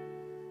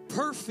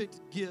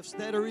 Perfect gifts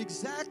that are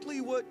exactly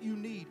what you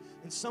need.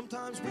 And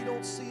sometimes we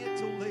don't see it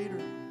till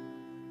later.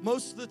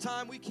 Most of the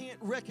time we can't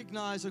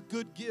recognize a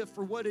good gift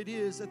for what it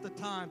is at the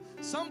time.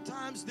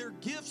 Sometimes they're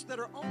gifts that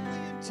are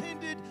only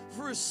intended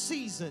for a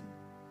season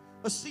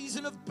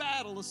of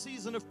battle, a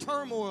season of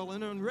turmoil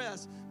and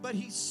unrest. But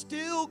He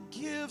still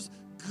gives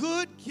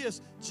good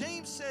gifts.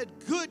 James said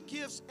good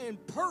gifts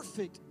and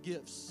perfect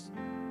gifts.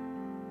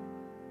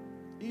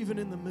 Even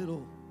in the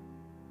middle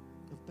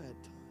of bad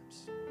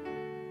times.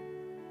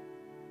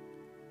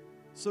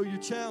 So your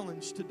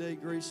challenge today,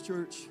 Grace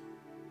Church,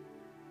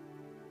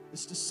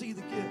 is to see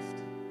the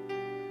gift.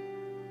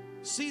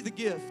 See the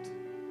gift.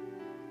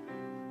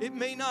 It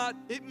may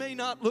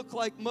not look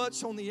like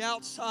much on the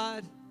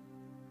outside.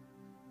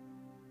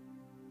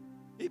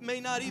 It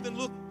may not even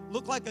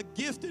look like a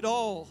gift at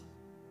all.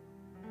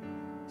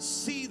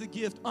 See the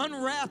gift.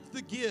 Unwrap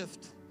the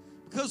gift.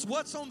 Because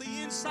what's on the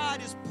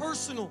inside is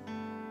personal.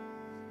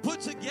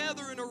 Put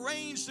together and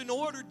arranged in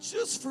order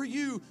just for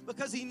you,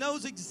 because He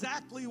knows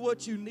exactly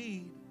what you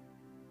need.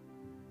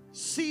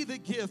 See the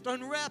gift.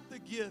 Unwrap the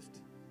gift.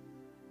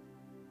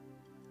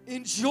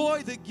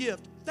 Enjoy the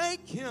gift.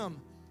 Thank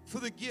Him for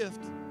the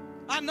gift.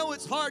 I know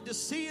it's hard to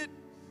see it,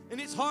 and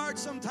it's hard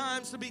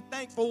sometimes to be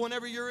thankful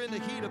whenever you're in the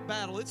heat of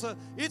battle. It's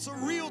a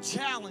real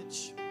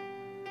challenge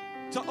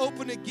to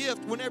open a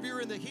gift whenever you're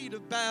in the heat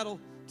of battle,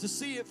 to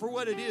see it for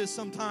what it is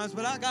sometimes.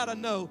 But I got to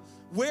know,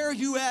 where are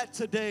you at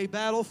today,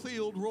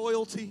 Battlefield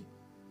Royalty?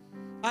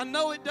 I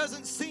know it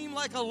doesn't seem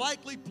like a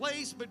likely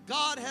place, but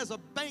God has a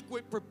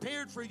banquet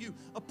prepared for you,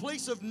 a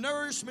place of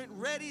nourishment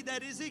ready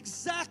that is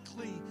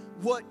exactly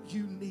what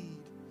you need.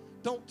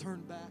 Don't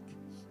turn back.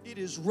 It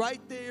is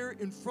right there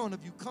in front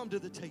of you. Come to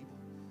the table.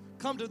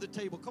 Come to the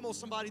table. Come on,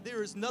 somebody.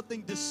 There is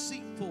nothing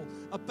deceitful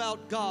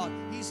about God.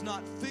 He's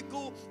not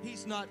fickle.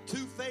 He's not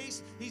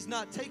two-faced. He's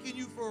not taking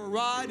you for a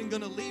ride and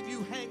going to leave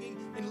you hanging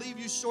and leave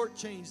you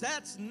shortchanged.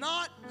 That's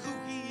not who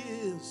He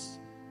is.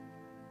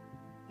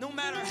 No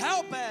matter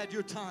how bad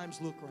your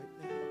times look right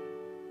now.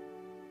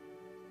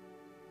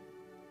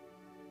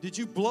 Did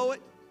you blow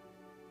it?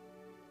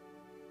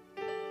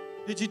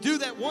 Did you do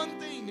that one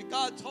thing that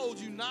God told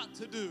you not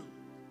to do?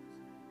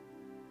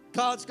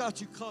 God's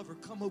got you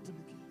covered. Come open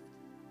the gift.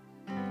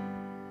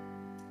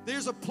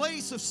 There's a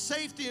place of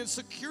safety and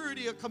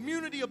security, a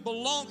community of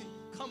belonging.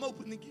 Come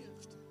open the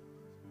gift.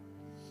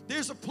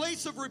 There's a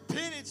place of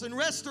repentance and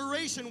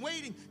restoration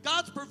waiting.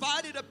 God's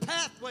provided a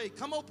pathway.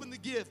 Come open the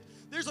gift.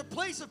 There's a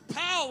place of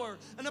power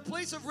and a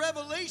place of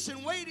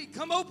revelation waiting.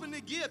 Come open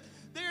the gift.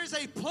 There's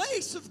a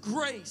place of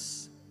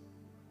grace,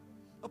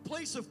 a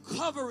place of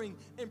covering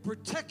and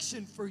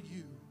protection for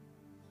you.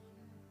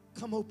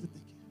 Come open the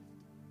gift.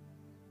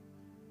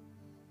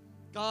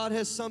 God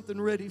has something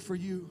ready for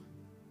you.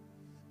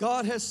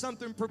 God has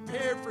something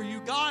prepared for you.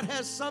 God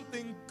has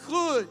something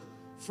good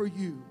for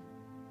you.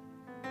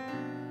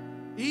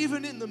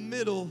 Even in the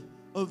middle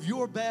of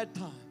your bad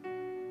time.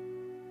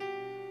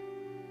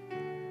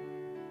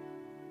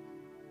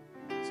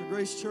 So,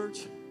 Grace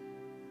Church,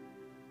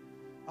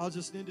 I'll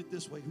just end it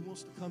this way. Who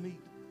wants to come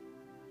eat?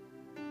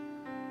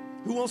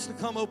 Who wants to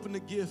come open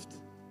the gift?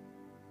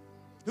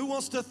 Who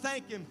wants to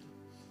thank Him?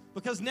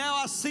 Because now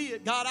I see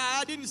it. God,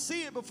 I didn't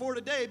see it before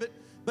today,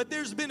 but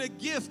there's been a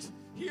gift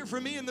here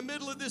for me in the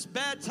middle of this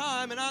bad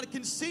time, and I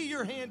can see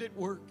your hand at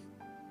work.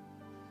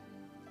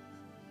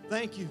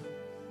 Thank you.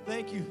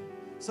 Thank you.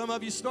 Some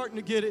of you starting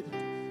to get it.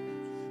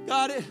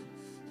 God,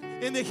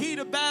 in the heat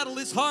of battle,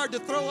 it's hard to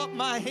throw up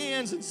my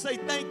hands and say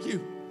thank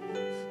you.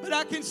 But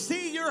I can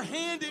see your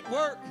hand at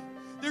work.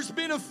 There's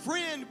been a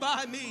friend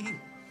by me.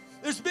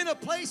 There's been a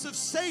place of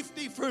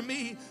safety for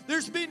me.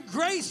 There's been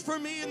grace for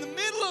me in the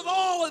middle of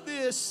all of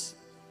this.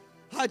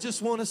 I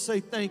just want to say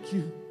thank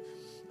you.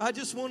 I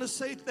just want to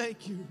say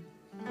thank you.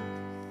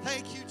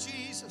 Thank you,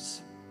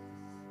 Jesus.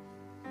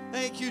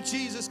 Thank you,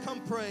 Jesus.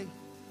 Come pray.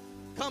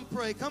 Come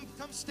pray. Come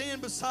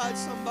stand beside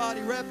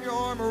somebody. Wrap your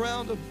arm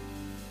around them.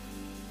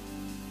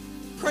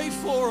 Pray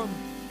for them.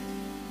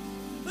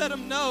 Let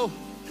them know,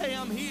 hey,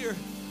 I'm here.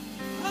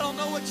 I don't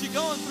know what you're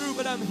going through,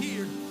 but I'm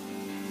here.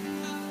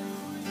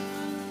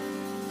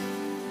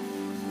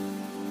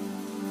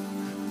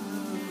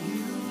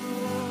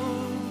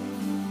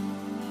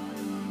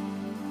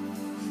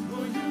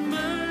 For your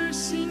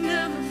mercy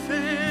never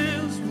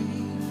fails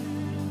me,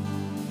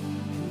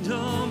 and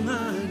all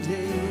my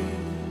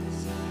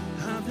days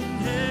I've been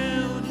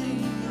held in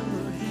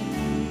your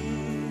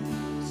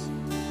hands.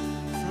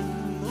 From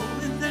the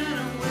moment that I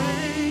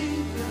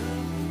wake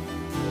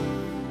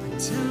up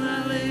until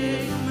I lay